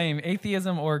want to claim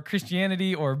atheism or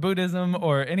Christianity or Buddhism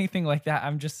or anything like that.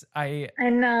 I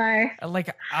know,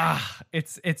 like,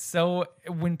 it's so,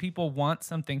 when people want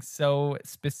something so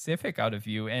specific out of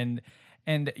you, and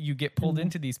you get pulled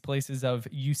into these places of,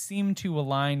 you seem to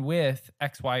align with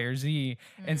X, Y, or Z.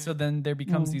 And so then there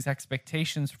becomes these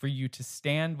expectations for you to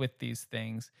stand with these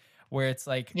things, where it's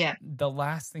like, the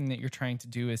last thing that you're trying to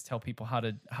do is tell people how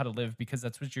to live, because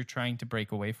that's what you're trying to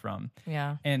break away from.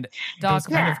 Yeah. And those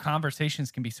kind of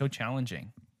conversations can be so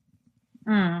challenging.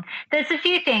 There's a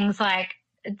few things, like,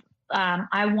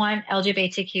 I want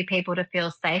LGBTQ people to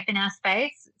feel safe in our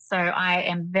space. So I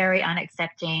am very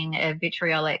unaccepting of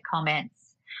vitriolic comments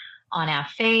on our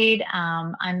feed.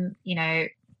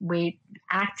 We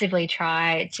actively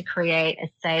try to create a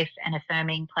safe and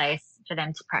affirming place for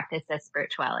them to practice their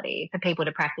spirituality, for people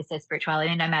to practice their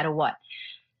spirituality, no matter what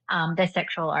their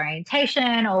sexual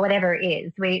orientation or whatever it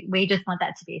is. We just want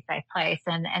that to be a safe place.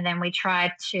 And then we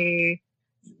try to,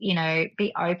 you know,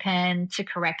 be open to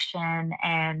correction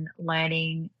and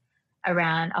learning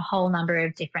around a whole number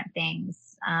of different things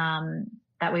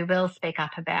that we will speak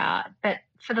up about. But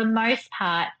for the most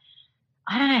part,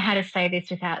 I don't know how to say this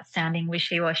without sounding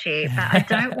wishy-washy, but I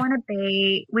don't want to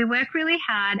be, we work really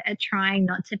hard at trying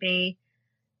not to be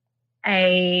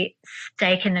a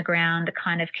stake in the ground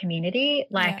kind of community,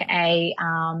 like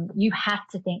you have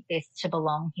to think this to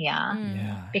belong here.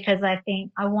 Yeah. Because I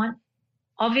think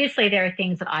obviously there are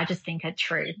things that I just think are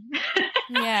true.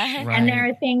 Yeah. Right. And there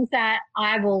are things that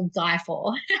I will die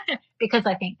for because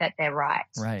I think that they're right.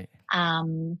 Right.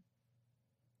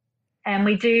 And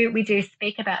we do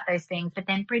speak about those things, but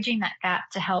then bridging that gap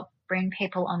to help bring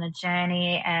people on the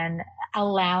journey and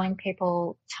allowing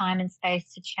people time and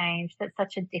space to change. That's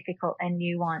such a difficult and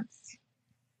nuanced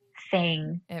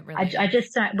thing. It really I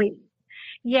just don't,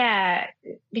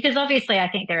 because obviously I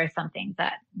think there are some things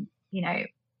that, you know,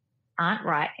 aren't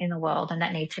right in the world and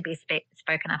that need to be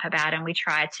spoken up about. And we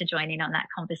try to join in on that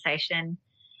conversation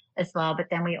as well. But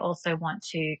then we also want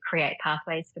to create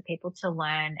pathways for people to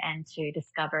learn and to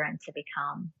discover and to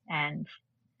become. And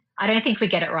I don't think we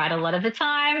get it right a lot of the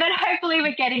time, but hopefully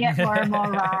we're getting it more and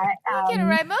more right. We get it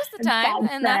right most of the time,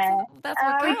 and that's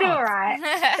what we do all right.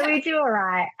 We do all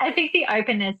right. I think the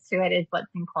openness to it is what's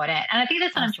important. And I think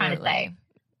that's what I'm trying to say.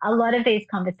 A lot of these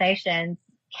conversations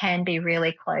can be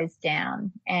really closed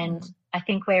down. And I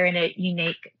think we're in a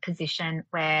unique position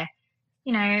where,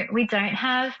 you know, we don't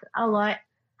have a lot.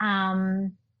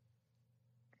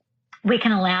 We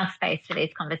can allow space for these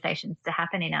conversations to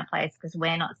happen in our place because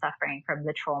we're not suffering from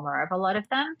the trauma of a lot of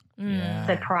them. Yeah.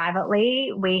 So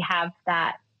privately, we have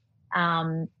that,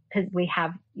 because we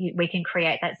can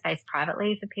create that space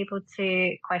privately for people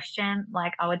to question.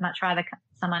 Like, I would much rather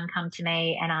someone come to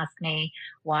me and ask me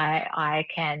why I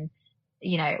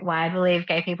believe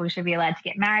gay people should be allowed to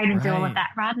get married and do all of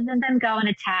that, rather than them go and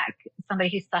attack somebody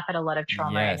who's suffered a lot of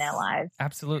trauma in their lives.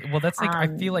 Absolutely. Well, that's like, I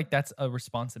feel like that's a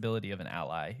responsibility of an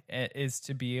ally, is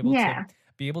to be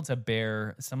able to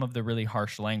bear some of the really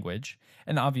harsh language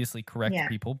and obviously correct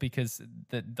people, because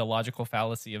the logical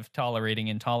fallacy of tolerating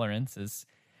intolerance is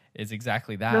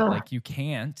exactly that. Ugh. Like you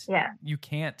can't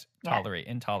tolerate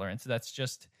intolerance. That's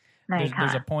just,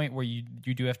 there's a point where you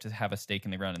do have to have a stake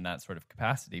in the ground in that sort of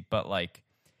capacity, but like,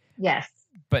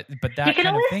 but that kind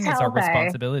of thing is our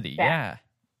responsibility. Yeah.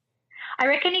 I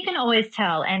reckon you can always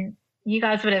tell, and you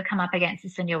guys would have come up against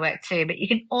this in your work too, but you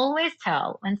can always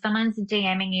tell when someone's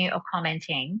DMing you or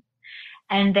commenting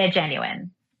and they're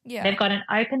genuine. Yeah. They've got an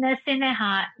openness in their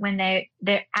heart when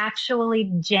they're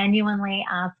actually genuinely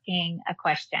asking a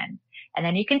question. And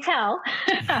then you can tell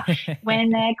when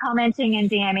they're commenting and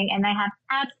DMing and they have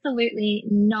absolutely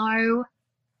no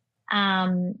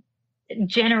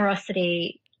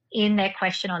generosity in their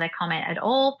question or their comment at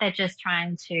all. They're just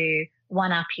trying to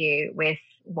one-up you with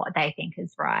what they think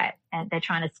is right, and they're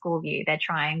trying to school you. They're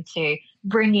trying to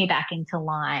bring you back into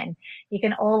line. You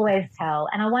can always tell.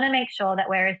 And I want to make sure that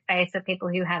we're a space for people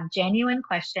who have genuine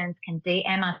questions can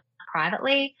DM us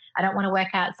privately. I don't want to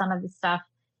work out some of the stuff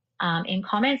in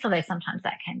comments, although sometimes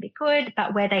that can be good,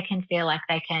 but where they can feel like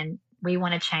we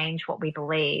want to change what we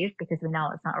believe because we know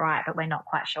it's not right, but we're not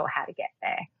quite sure how to get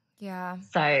there. Yeah.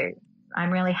 So I'm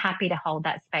really happy to hold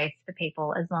that space for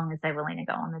people as long as they're willing to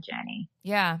go on the journey.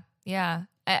 Yeah. Yeah.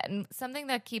 And something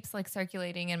that keeps like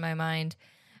circulating in my mind,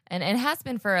 and it has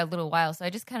been for a little while, so I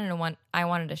just kind of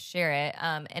wanted to share it,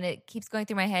 and it keeps going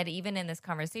through my head even in this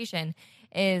conversation,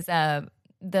 is the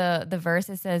verse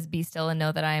that says, "Be still and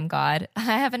know that I am God." I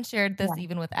haven't shared this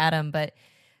even with Adam, but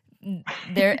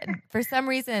there for some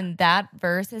reason that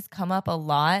verse has come up a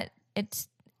lot.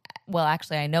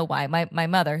 Actually, I know why. My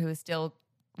mother, who is still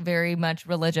very much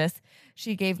religious,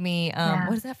 she gave me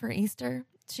what is that for Easter?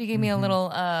 She gave me a little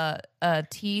a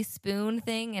teaspoon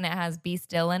thing, and it has "be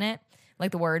still" in it,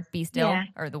 like the word "be still"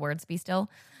 or the words "be still."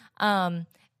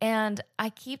 And I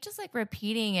keep just like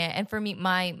repeating it. And for me,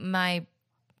 my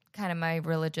kind of my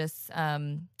religious,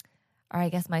 or I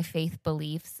guess my faith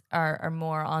beliefs are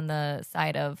more on the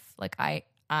side of like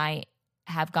I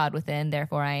have God within,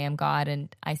 therefore I am God,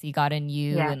 and I see God in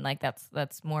you, and like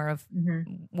that's more of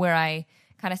where I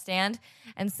kind of stand.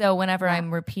 And so whenever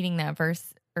I'm repeating that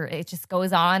verse, or it just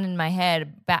goes on in my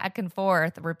head back and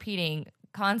forth, repeating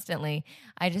constantly,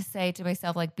 I just say to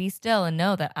myself, like, be still and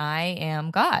know that I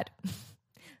am God.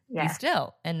 Be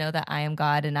still and know that I am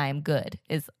God and I am good.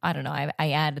 I don't know,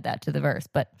 I added that to the verse,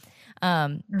 but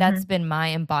that's been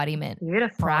my embodiment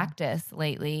practice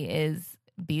lately, is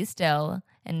be still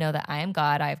and know that I am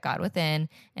God, I have God within,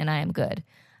 and I am good.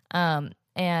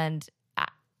 And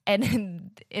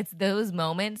it's those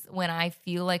moments when I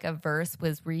feel like a verse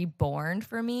was reborn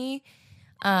for me,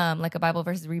 like a Bible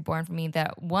verse is reborn for me,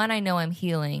 that one, I know I'm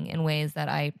healing in ways that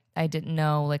I didn't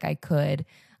know like I could,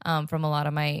 from a lot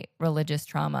of my religious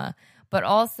trauma. But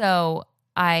also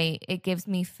it gives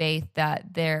me faith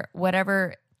that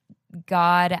whatever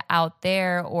God out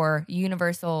there or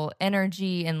universal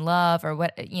energy and love or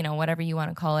whatever you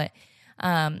want to call it,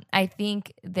 I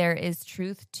think there is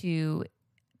truth to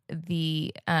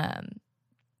the,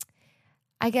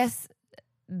 I guess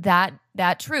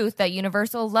that truth, that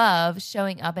universal love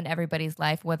showing up in everybody's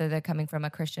life, whether they're coming from a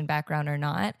Christian background or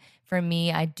not. For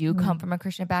me, I do come from a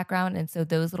Christian background. And so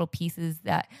those little pieces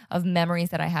of memories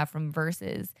that I have from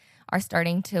verses are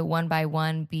starting to one by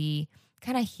one be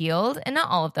kind of healed, and not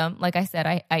all of them. Like I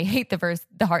said, I hate the verse,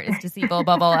 the heart is deceitful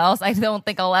above all else. I don't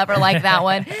think I'll ever like that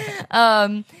one.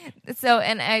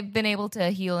 And I've been able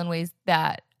to heal in ways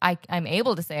that I'm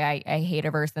able to say I hate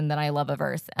a verse and then I love a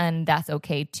verse, and that's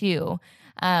okay too.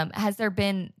 Has there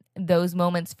been those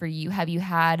moments for you? Have you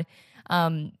had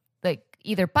like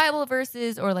either Bible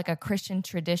verses or like a Christian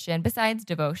tradition besides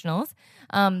devotionals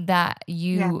that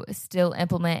you still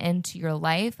implement into your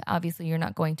life? Obviously, you're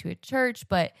not going to a church,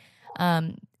 but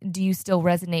do you still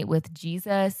resonate with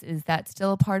Jesus? Is that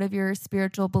still a part of your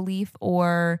spiritual belief,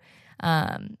 or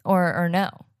no?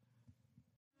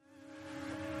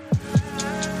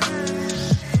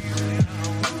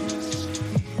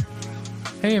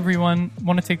 Hey everyone,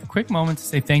 want to take a quick moment to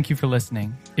say thank you for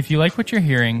listening. If you like what you're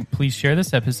hearing, please share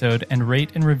this episode and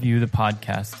rate and review the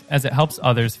podcast, as it helps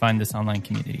others find this online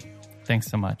community. Thanks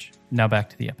so much. Now back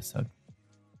to the episode.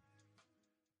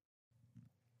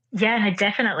 Yeah, no,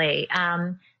 definitely.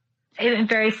 In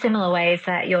very similar ways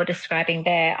that you're describing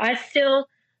there. I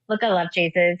love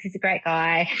Jesus. He's a great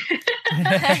guy.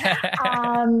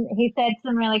 He said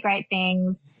some really great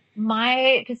things.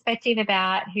 My perspective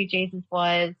about who Jesus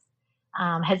was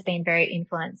has been very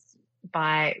influenced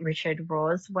by Richard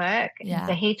Rohr's work. Yeah.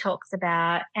 So he talks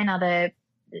about, and other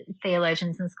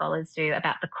theologians and scholars do,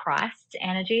 about the Christ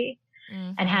energy,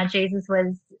 and how Jesus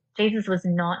was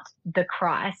not the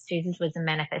Christ. Jesus was a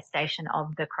manifestation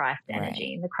of the Christ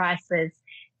energy. Right. And the Christ was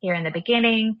here in the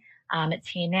beginning, it's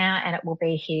here now, and it will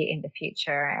be here in the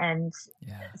future. And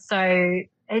so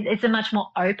it's a much more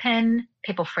open,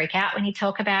 people freak out when you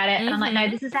talk about it. And I'm like, no,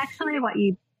 this is actually what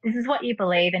you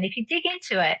believe. And if you dig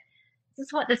into it, this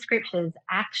is what the scriptures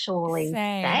actually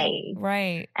say.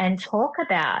 Right. And talk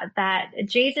about that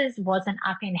Jesus wasn't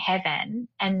up in heaven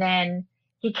and then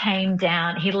he came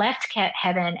down, he left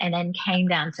heaven and then came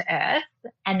down to earth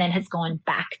and then has gone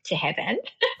back to heaven.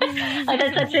 Like,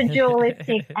 that's such a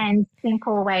dualistic and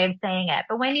simple way of saying it.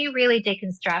 But when you really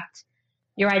deconstruct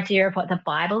your idea of what the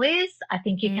Bible is, I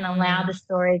think you can allow the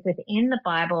stories within the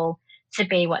Bible to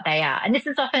be what they are. And this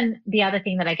is often the other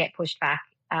thing that I get pushed back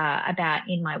about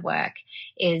in my work,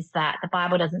 is that the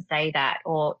Bible doesn't say that,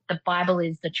 or the Bible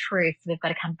is the truth. We've got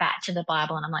to come back to the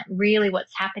Bible. And I'm like, really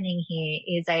what's happening here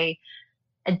is a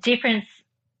difference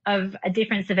of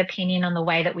opinion on the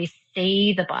way that we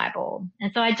see the Bible.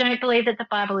 And so I don't believe that the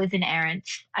Bible is inerrant.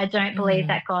 I don't believe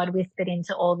that God whispered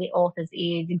into all the authors'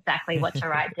 ears exactly what to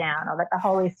write down, or that the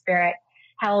Holy Spirit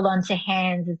held onto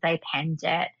hands as they penned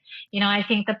it. I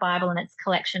think the Bible and its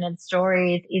collection of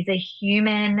stories is a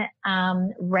human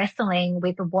wrestling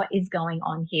with what is going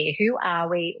on here. Who are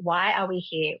we? Why are we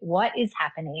here? What is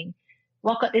happening?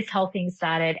 What got this whole thing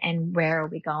started, and where are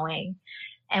we going?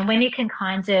 And when you can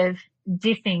kind of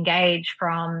disengage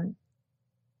from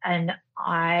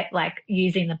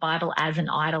using the Bible as an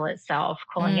idol itself,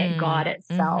 calling it God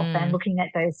itself, and looking at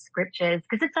those scriptures,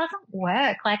 because it doesn't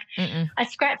work. Like, I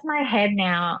scratch my head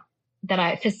now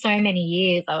that for so many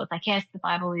years, I was like, yes, the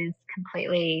Bible is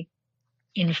completely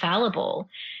infallible.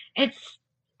 It's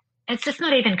just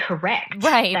not even correct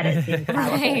that it's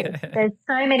infallible. Right. There's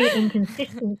so many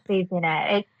inconsistencies in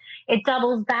it. It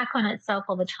doubles back on itself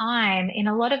all the time. In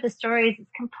a lot of the stories,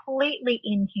 it's completely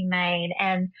inhumane.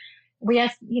 And we are,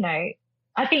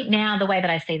 I think now the way that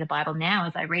I see the Bible now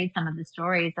is I read some of the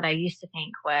stories that I used to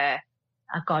think were,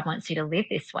 God wants you to live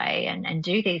this way and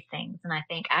do these things. And I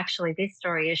think actually this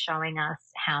story is showing us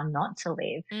how not to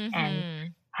live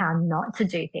and how not to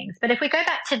do things. But if we go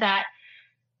back to that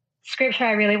scripture,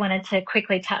 I really wanted to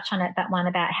quickly touch on it, that one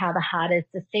about how the heart is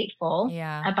deceitful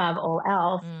above all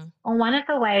else. Well, one of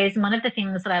the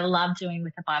things that I love doing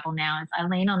with the Bible now is I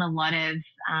lean on a lot of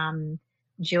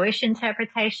Jewish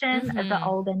interpretations of the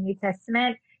Old and New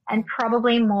Testament, and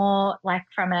probably more like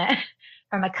from a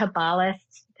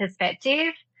Kabbalist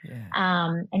perspective.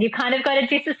 And you've kind of got to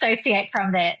disassociate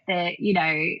from the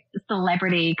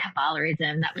celebrity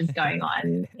Kabbalism that was going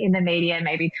on in the media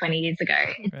maybe 20 years ago.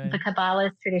 The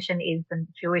Kabbalist tradition is the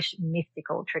Jewish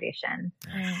mystical tradition.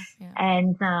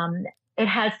 And it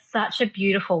has such a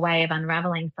beautiful way of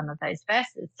unraveling some of those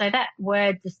verses. So that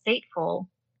word deceitful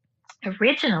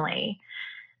originally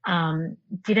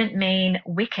didn't mean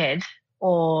wicked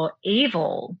or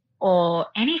evil or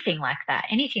anything like that,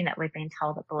 anything that we've been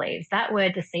told that believes. That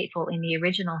word deceitful in the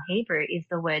original Hebrew is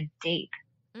the word deep.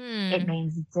 It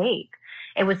means deep.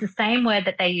 It was the same word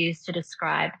that they used to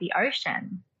describe the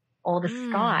ocean or the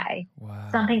sky,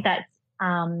 something that's,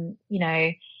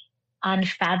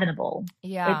 unfathomable.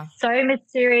 Yeah. It's so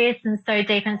mysterious and so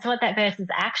deep. And so what that verse is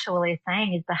actually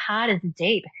saying is the heart is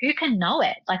deep. Who can know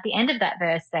it? Like the end of that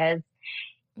verse says,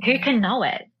 who can know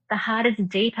it? The heart is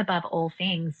deep above all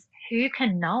things. Who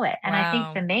can know it? And I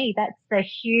think for me, that's the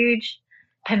huge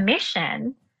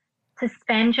permission to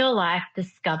spend your life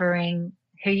discovering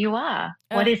who you are.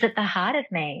 What is at the heart of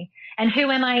me? And who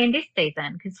am I in this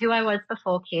season? Because who I was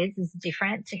before kids is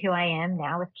different to who I am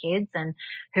now with kids. And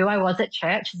who I was at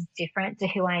church is different to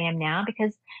who I am now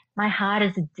because my heart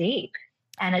is deep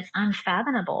and it's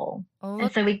unfathomable.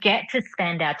 And so we get to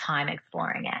spend our time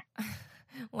exploring it.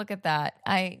 Look at that.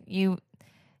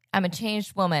 I'm a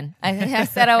changed woman. I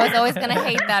said I was always going to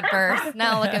hate that verse.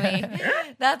 Now look at me.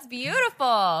 That's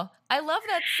beautiful. I love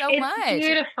that so much. It's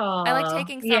beautiful. I like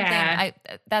taking something. Yeah.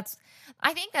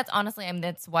 I think that's honestly,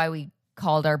 that's why we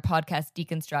called our podcast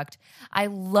Deconstruct. I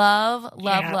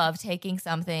love taking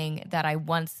something that I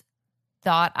once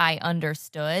thought I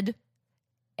understood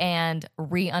and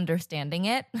re-understanding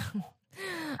it.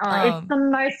 It's the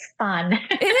most fun.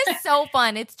 It is so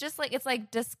fun. It's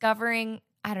like discovering,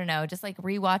 I don't know, just like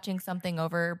rewatching something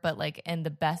over, but like in the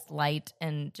best light,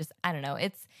 and just, I don't know.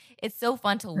 It's so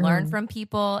fun to learn from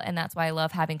people, and that's why I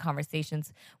love having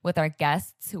conversations with our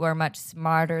guests who are much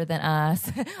smarter than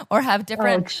us or have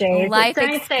different life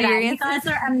experiences. Say that. You guys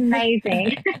are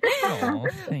amazing.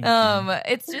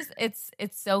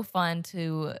 It's so fun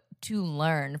to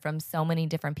learn from so many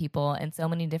different people and so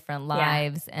many different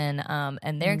lives and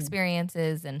their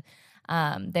experiences and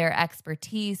their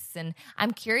expertise. And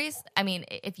I'm curious, I mean,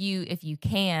 if you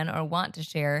can or want to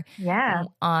share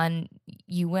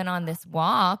you went on this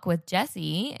walk with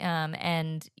Jessie,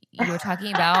 and you were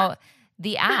talking about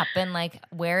the app and like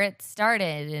where it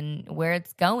started and where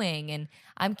it's going. And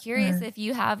I'm curious if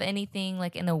you have anything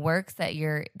like in the works that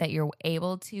you're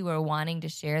able to or wanting to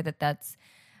share that's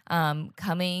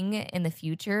coming in the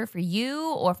future for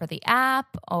you or for the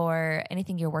app or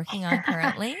anything you're working on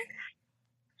currently.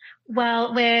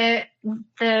 Well, the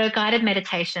guided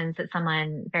meditations that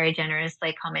someone very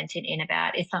generously commented in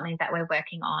about is something that we're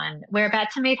working on. We're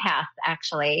about to move house,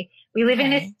 actually. We live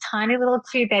in this tiny little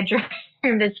 2-bedroom.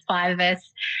 There's 5 of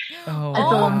us.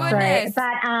 Oh, goodness. But,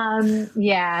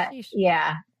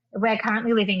 we're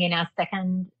currently living in our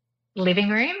second living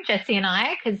room, Jessie and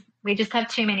I, because we just have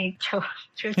too many children.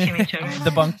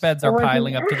 The bunk beds are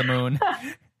piling up to the moon.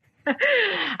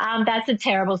 That's a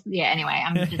terrible. Yeah. Anyway,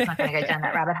 I'm just not going to go down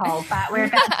that rabbit hole. But we're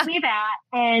about to move out,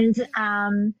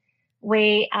 and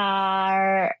we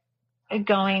are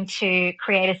going to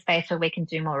create a space where we can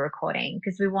do more recording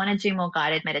because we want to do more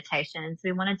guided meditations.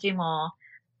 We want to do more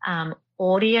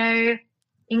audio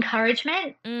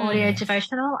encouragement, audio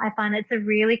devotional. I find it's a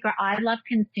really great. I love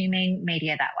consuming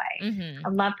media that way. I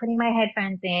love putting my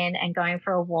headphones in and going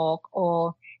for a walk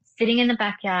or sitting in the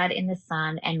backyard in the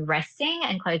sun and resting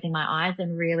and closing my eyes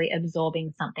and really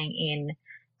absorbing something in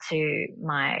to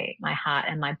my heart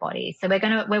and my body. So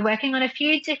we're working on a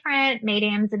few different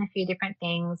mediums and a few different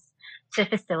things to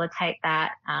facilitate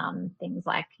that. Things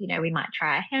like, we might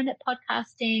try a hand at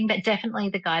podcasting, but definitely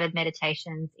the guided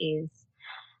meditations is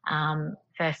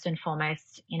first and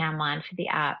foremost in our mind for the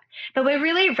app. But we're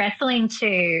really wrestling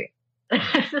to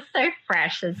this is so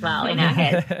fresh as well in our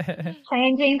heads.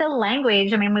 Changing the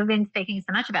language. I mean, we've been speaking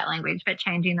so much about language, but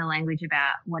changing the language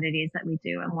about what it is that we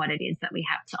do and what it is that we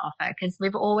have to offer. Because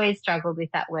we've always struggled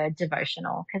with that word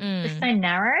devotional because it's so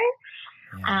narrow.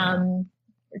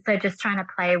 So just trying to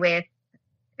play with,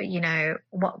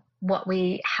 what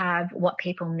we have, what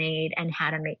people need, and how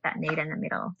to meet that need in the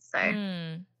middle. So.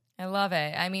 I love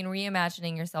it. I mean,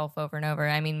 reimagining yourself over and over.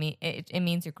 I mean, it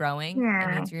means you're growing. Yeah.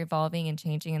 It means you're evolving and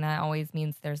changing, and that always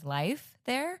means there's life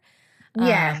there.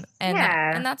 Yes.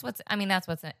 And that's what's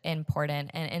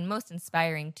important and most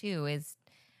inspiring too is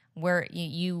where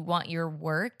you want your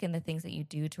work and the things that you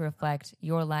do to reflect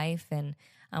your life and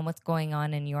what's going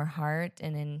on in your heart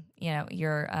and in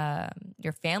your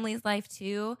family's life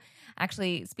too.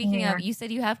 Actually, speaking of, you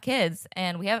said you have kids,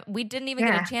 and we didn't even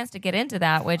get a chance to get into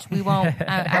that, which we won't.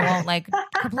 I won't like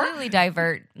completely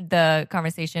divert the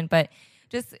conversation, but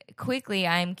just quickly,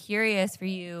 I'm curious for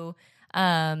you.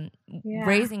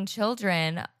 Raising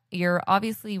children, you're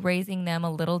obviously raising them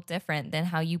a little different than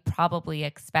how you probably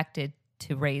expected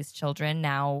to raise children.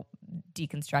 Now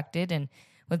deconstructed, and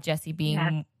with Jessie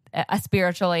being a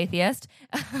spiritual atheist,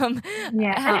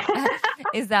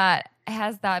 is that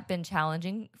has that been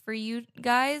challenging for you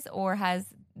guys, or has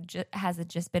it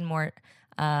just been more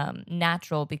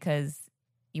natural because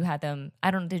you had them?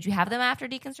 Did you have them after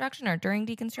deconstruction or during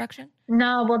deconstruction?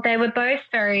 No, well, they were both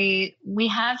we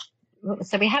have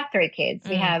 3 kids.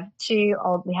 We have an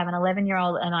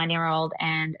 11-year-old, a 9-year-old,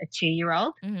 and a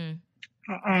 2-year-old.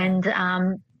 Mm-hmm. And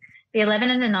the 11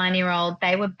 and the 9-year-old,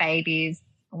 they were babies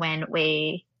when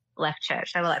we left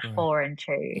church. They were like 4 and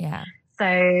 2. Yeah.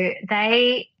 So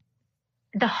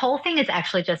the whole thing has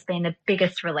actually just been the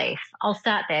biggest relief. I'll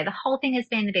start there. The whole thing has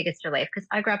been the biggest relief because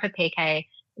I grew up at PK,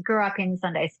 grew up in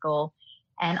Sunday school,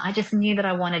 and I just knew that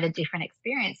I wanted a different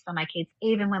experience for my kids,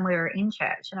 even when we were in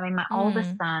church. And I mean, my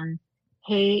oldest son,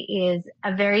 he is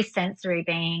a very sensory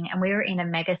being, and we were in a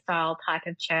mega style type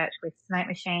of church with smoke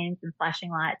machines and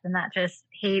flashing lights, and that just,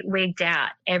 he wigged out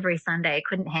every Sunday,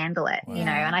 couldn't handle it, you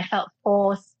know, and I felt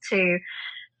forced to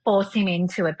force him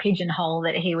into a pigeonhole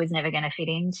that he was never going to fit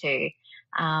into,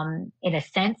 in a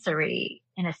sensory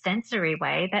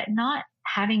way, but not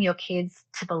having your kids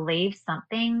to believe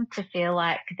something, to feel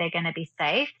like they're going to be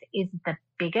safe, is the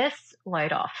biggest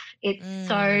load off. It's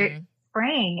so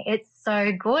freeing. It's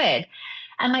so good.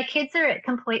 And my kids are at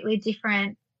completely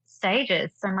different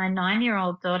stages. So my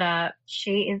 9-year-old daughter,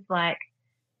 she is like,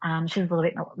 she's a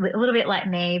little bit like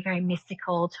me, very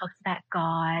mystical, talks about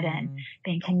God and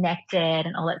being connected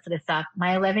and all that sort of stuff.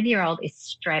 My 11-year-old is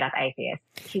straight up atheist.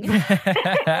 She's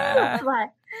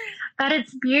but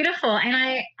it's beautiful. And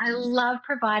I love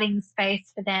providing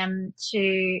space for them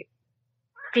to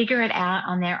figure it out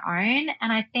on their own.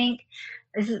 And I think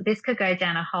this could go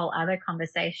down a whole other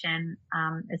conversation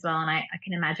as well. And I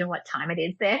can imagine what time it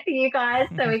is there for you guys.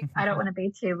 So I don't want to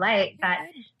be too late. But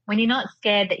when you're not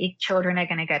scared that your children are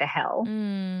going to go to hell,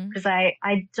 because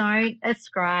I don't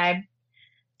ascribe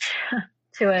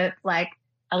to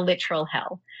a literal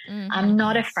hell. I'm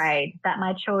not afraid that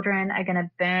my children are going to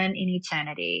burn in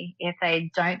eternity if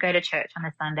they don't go to church on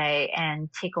a Sunday and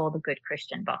tick all the good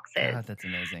Christian boxes. God, that's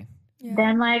amazing. Yeah.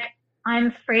 Then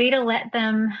I'm free to let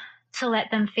them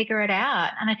figure it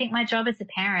out. And I think my job as a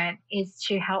parent is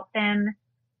to help them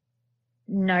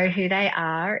know who they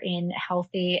are in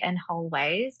healthy and whole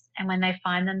ways. And when they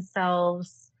find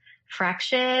themselves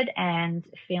fractured and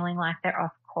feeling like they're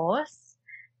off course,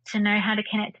 to know how to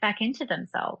connect back into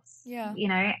themselves. Yeah. You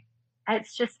know,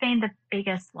 it's just been the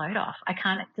biggest load off. I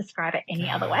can't describe it any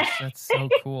other way. That's so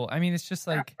cool. I mean, it's just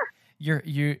like you're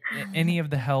any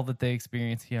of the hell that they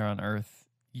experience here on earth,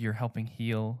 you're helping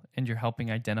heal and you're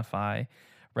helping identify,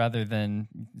 rather than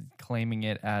claiming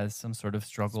it as some sort of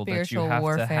struggle Spiritual that you have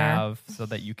warfare. to have so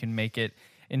that you can make it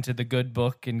into the good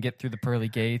book and get through the pearly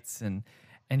gates, and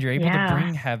you're able to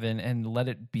bring heaven and let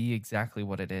it be exactly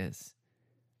what it is.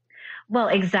 Well,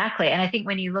 exactly. And I think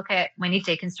when you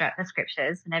deconstruct the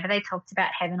scriptures, whenever they talked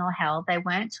about heaven or hell, they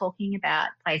weren't talking about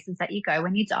places that you go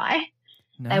when you die.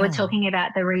 No. They were talking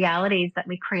about the realities that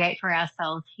we create for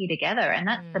ourselves here together. And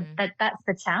that's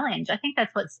the challenge. I think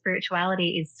that's what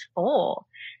spirituality is for.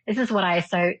 This is what I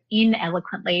so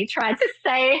ineloquently tried to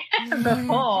say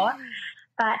before.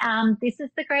 But this is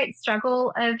the great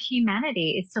struggle of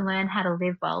humanity, is to learn how to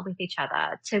live well with each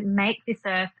other, to make this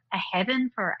earth a heaven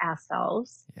for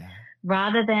ourselves,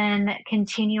 rather than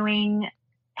continuing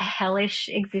a hellish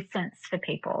existence for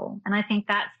people. And I think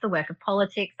that's the work of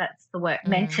politics. That's the work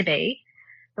meant to be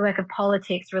the work of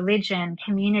politics, religion,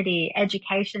 community,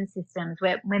 education systems.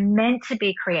 We're meant to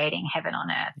be creating heaven on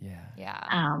earth,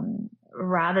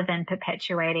 rather than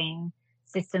perpetuating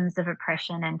systems of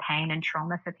oppression and pain and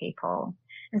trauma for people.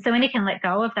 And so when you can let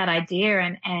go of that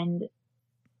idea and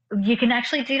you can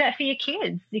actually do that for your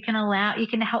kids, you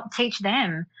can help teach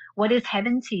them what is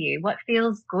heaven to you, what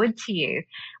feels good to you,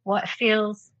 what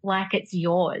feels like it's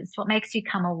yours, what makes you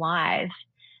come alive,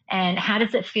 and how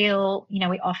does it feel. You know,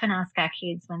 we often ask our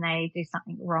kids when they do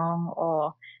something wrong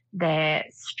or they're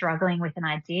struggling with an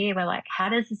idea, we're like, how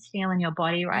does this feel in your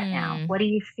body right now? What are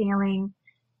you feeling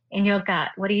in your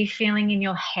gut? What are you feeling in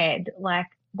your head? Like,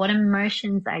 what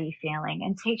emotions are you feeling?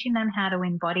 And teaching them how to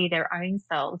embody their own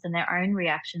selves and their own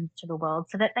reactions to the world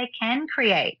so that they can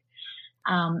create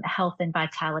health and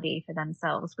vitality for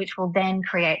themselves, which will then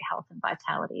create health and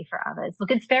vitality for others.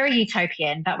 Look, it's very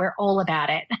utopian, but we're all about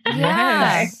it.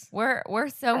 Yes. We're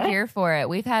so here for it.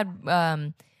 We've had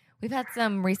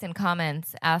some recent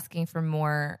comments asking for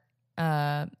more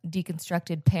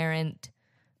deconstructed parent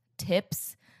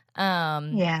tips.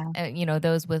 You know,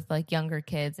 those with like younger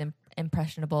kids and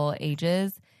impressionable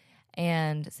ages.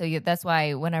 And so that's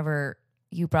why whenever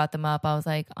you brought them up, I was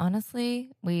like,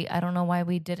 honestly, I don't know why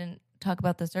we didn't talk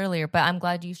about this earlier, but I'm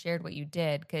glad you shared what you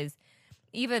did, because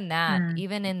even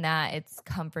even in that, it's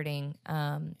comforting.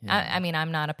 I mean,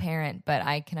 I'm not a parent, but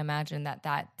I can imagine that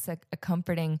that's a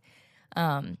comforting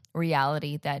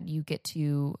reality that you get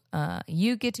to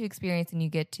experience and you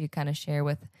get to kind of share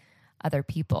with other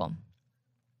people.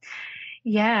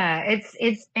 Yeah,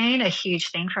 it's been a huge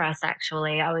thing for us,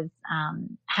 actually. I was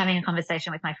having a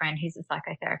conversation with my friend who's a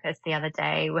psychotherapist the other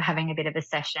day. We're having a bit of a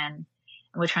session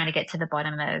and we're trying to get to the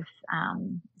bottom of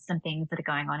some things that are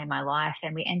going on in my life.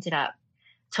 And we ended up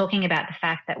talking about the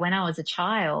fact that when I was a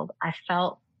child, I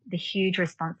felt the huge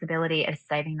responsibility of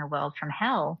saving the world from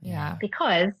hell. Yeah.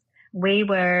 Because we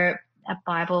were a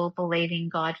Bible-believing,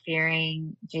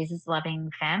 God-fearing, Jesus-loving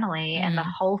family, and the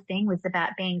whole thing was about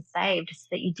being saved so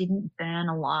that you didn't burn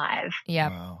alive. Yeah.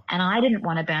 Wow. And I didn't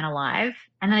want to burn alive,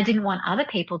 and I didn't want other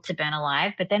people to burn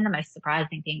alive. But then the most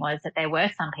surprising thing was that there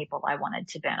were some people I wanted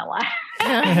to burn alive.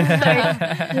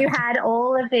 So you had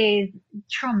all of these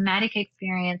traumatic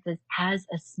experiences as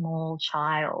a small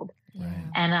child. Yeah.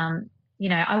 And you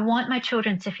know, I want my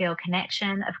children to feel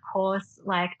connection, of course.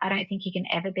 Like, I don't think you can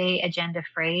ever be agenda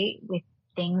free with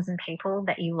things and people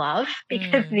that you love,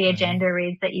 because the agenda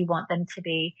is that you want them to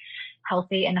be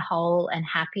healthy and whole and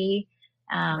happy.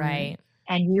 Right.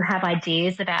 And you have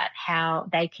ideas about how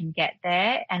they can get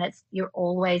there. And you're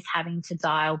always having to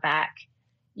dial back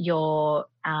your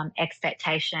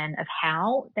expectation of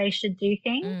how they should do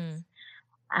things.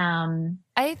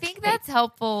 I think that's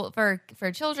helpful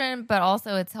for children, but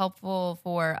also it's helpful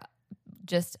for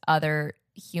just other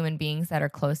human beings that are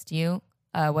close to you,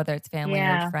 whether it's family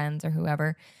or friends or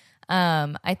whoever.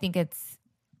 I think it's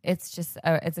just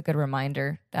it's a good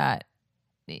reminder that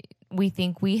we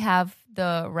think we have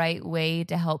the right way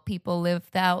to help people live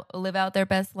out their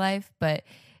best life, but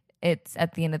it's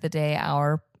at the end of the day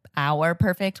our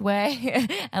perfect way,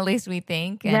 at least we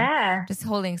think. And just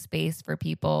holding space for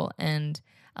people and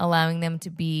allowing them to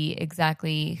be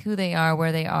exactly who they are,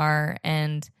 where they are,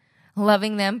 and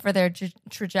loving them for their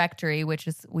trajectory, which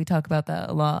is, we talk about that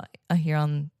a lot here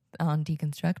on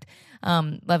Deconstruct,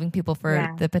 loving people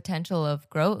for the potential of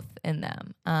growth in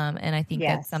them. And I think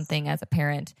that's something, as a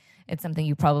parent, it's something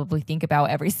you probably think about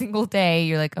every single day.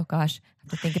 You're like, oh gosh, I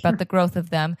have to think about the growth of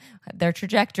them, their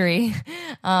trajectory.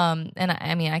 And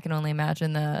I mean, I can only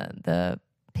imagine the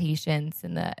patience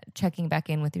and the checking back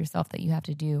in with yourself that you have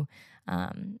to do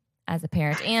as a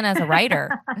parent and as a writer.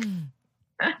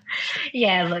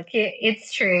 Yeah, look,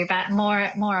 it's true, but more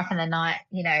often than not,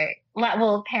 you know,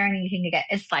 parenting, you can get,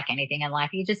 it's like anything in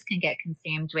life, you just can get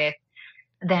consumed with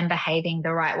them behaving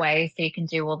the right way so you can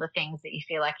do all the things that you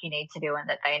feel like you need to do and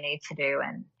that they need to do.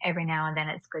 And every now and then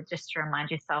it's good just to remind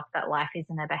yourself that life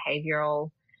isn't a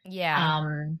behavioral,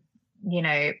 you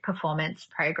know, performance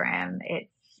program.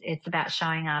 It's about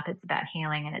showing up, it's about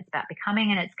healing, and it's about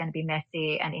becoming, and it's going to be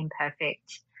messy and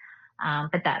imperfect.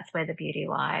 But that's where the beauty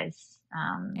lies.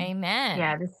 Amen.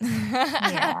 Yeah.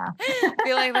 I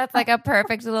feel like that's like a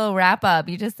perfect little wrap up.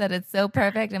 You just said it's so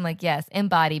perfect. I'm like, yes,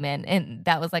 embodiment. And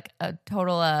that was like a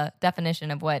total definition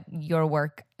of what your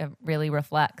work really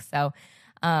reflects. So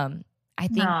I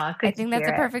think that's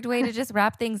a perfect way to just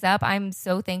wrap things up. I'm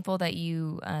so thankful that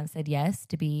you said yes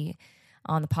to be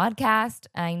on the podcast.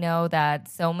 I know that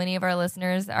so many of our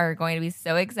listeners are going to be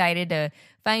so excited to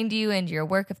find you and your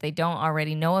work if they don't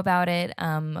already know about it.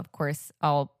 Of course,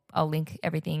 I'll link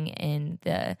everything in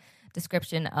the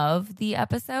description of the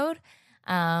episode,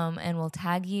 and we'll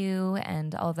tag you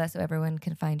and all of that so everyone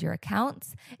can find your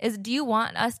accounts. Do you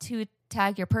want us to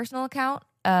tag your personal account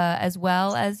as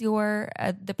well as your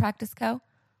the Practice Co?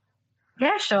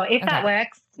 Yeah, sure. If that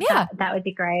works, that would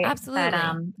be great. Absolutely.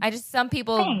 But, some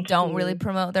people don't really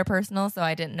promote their personal, so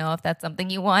I didn't know if that's something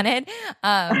you wanted.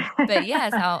 But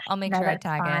yes, I'll make sure I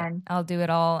tag it. I'll do it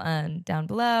all down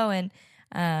below and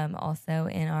also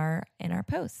in our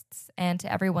posts. And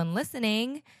to everyone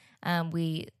listening,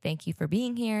 we thank you for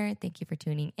being here. Thank you for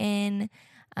tuning in.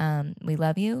 We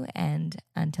love you, and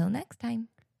until next time.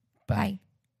 Bye.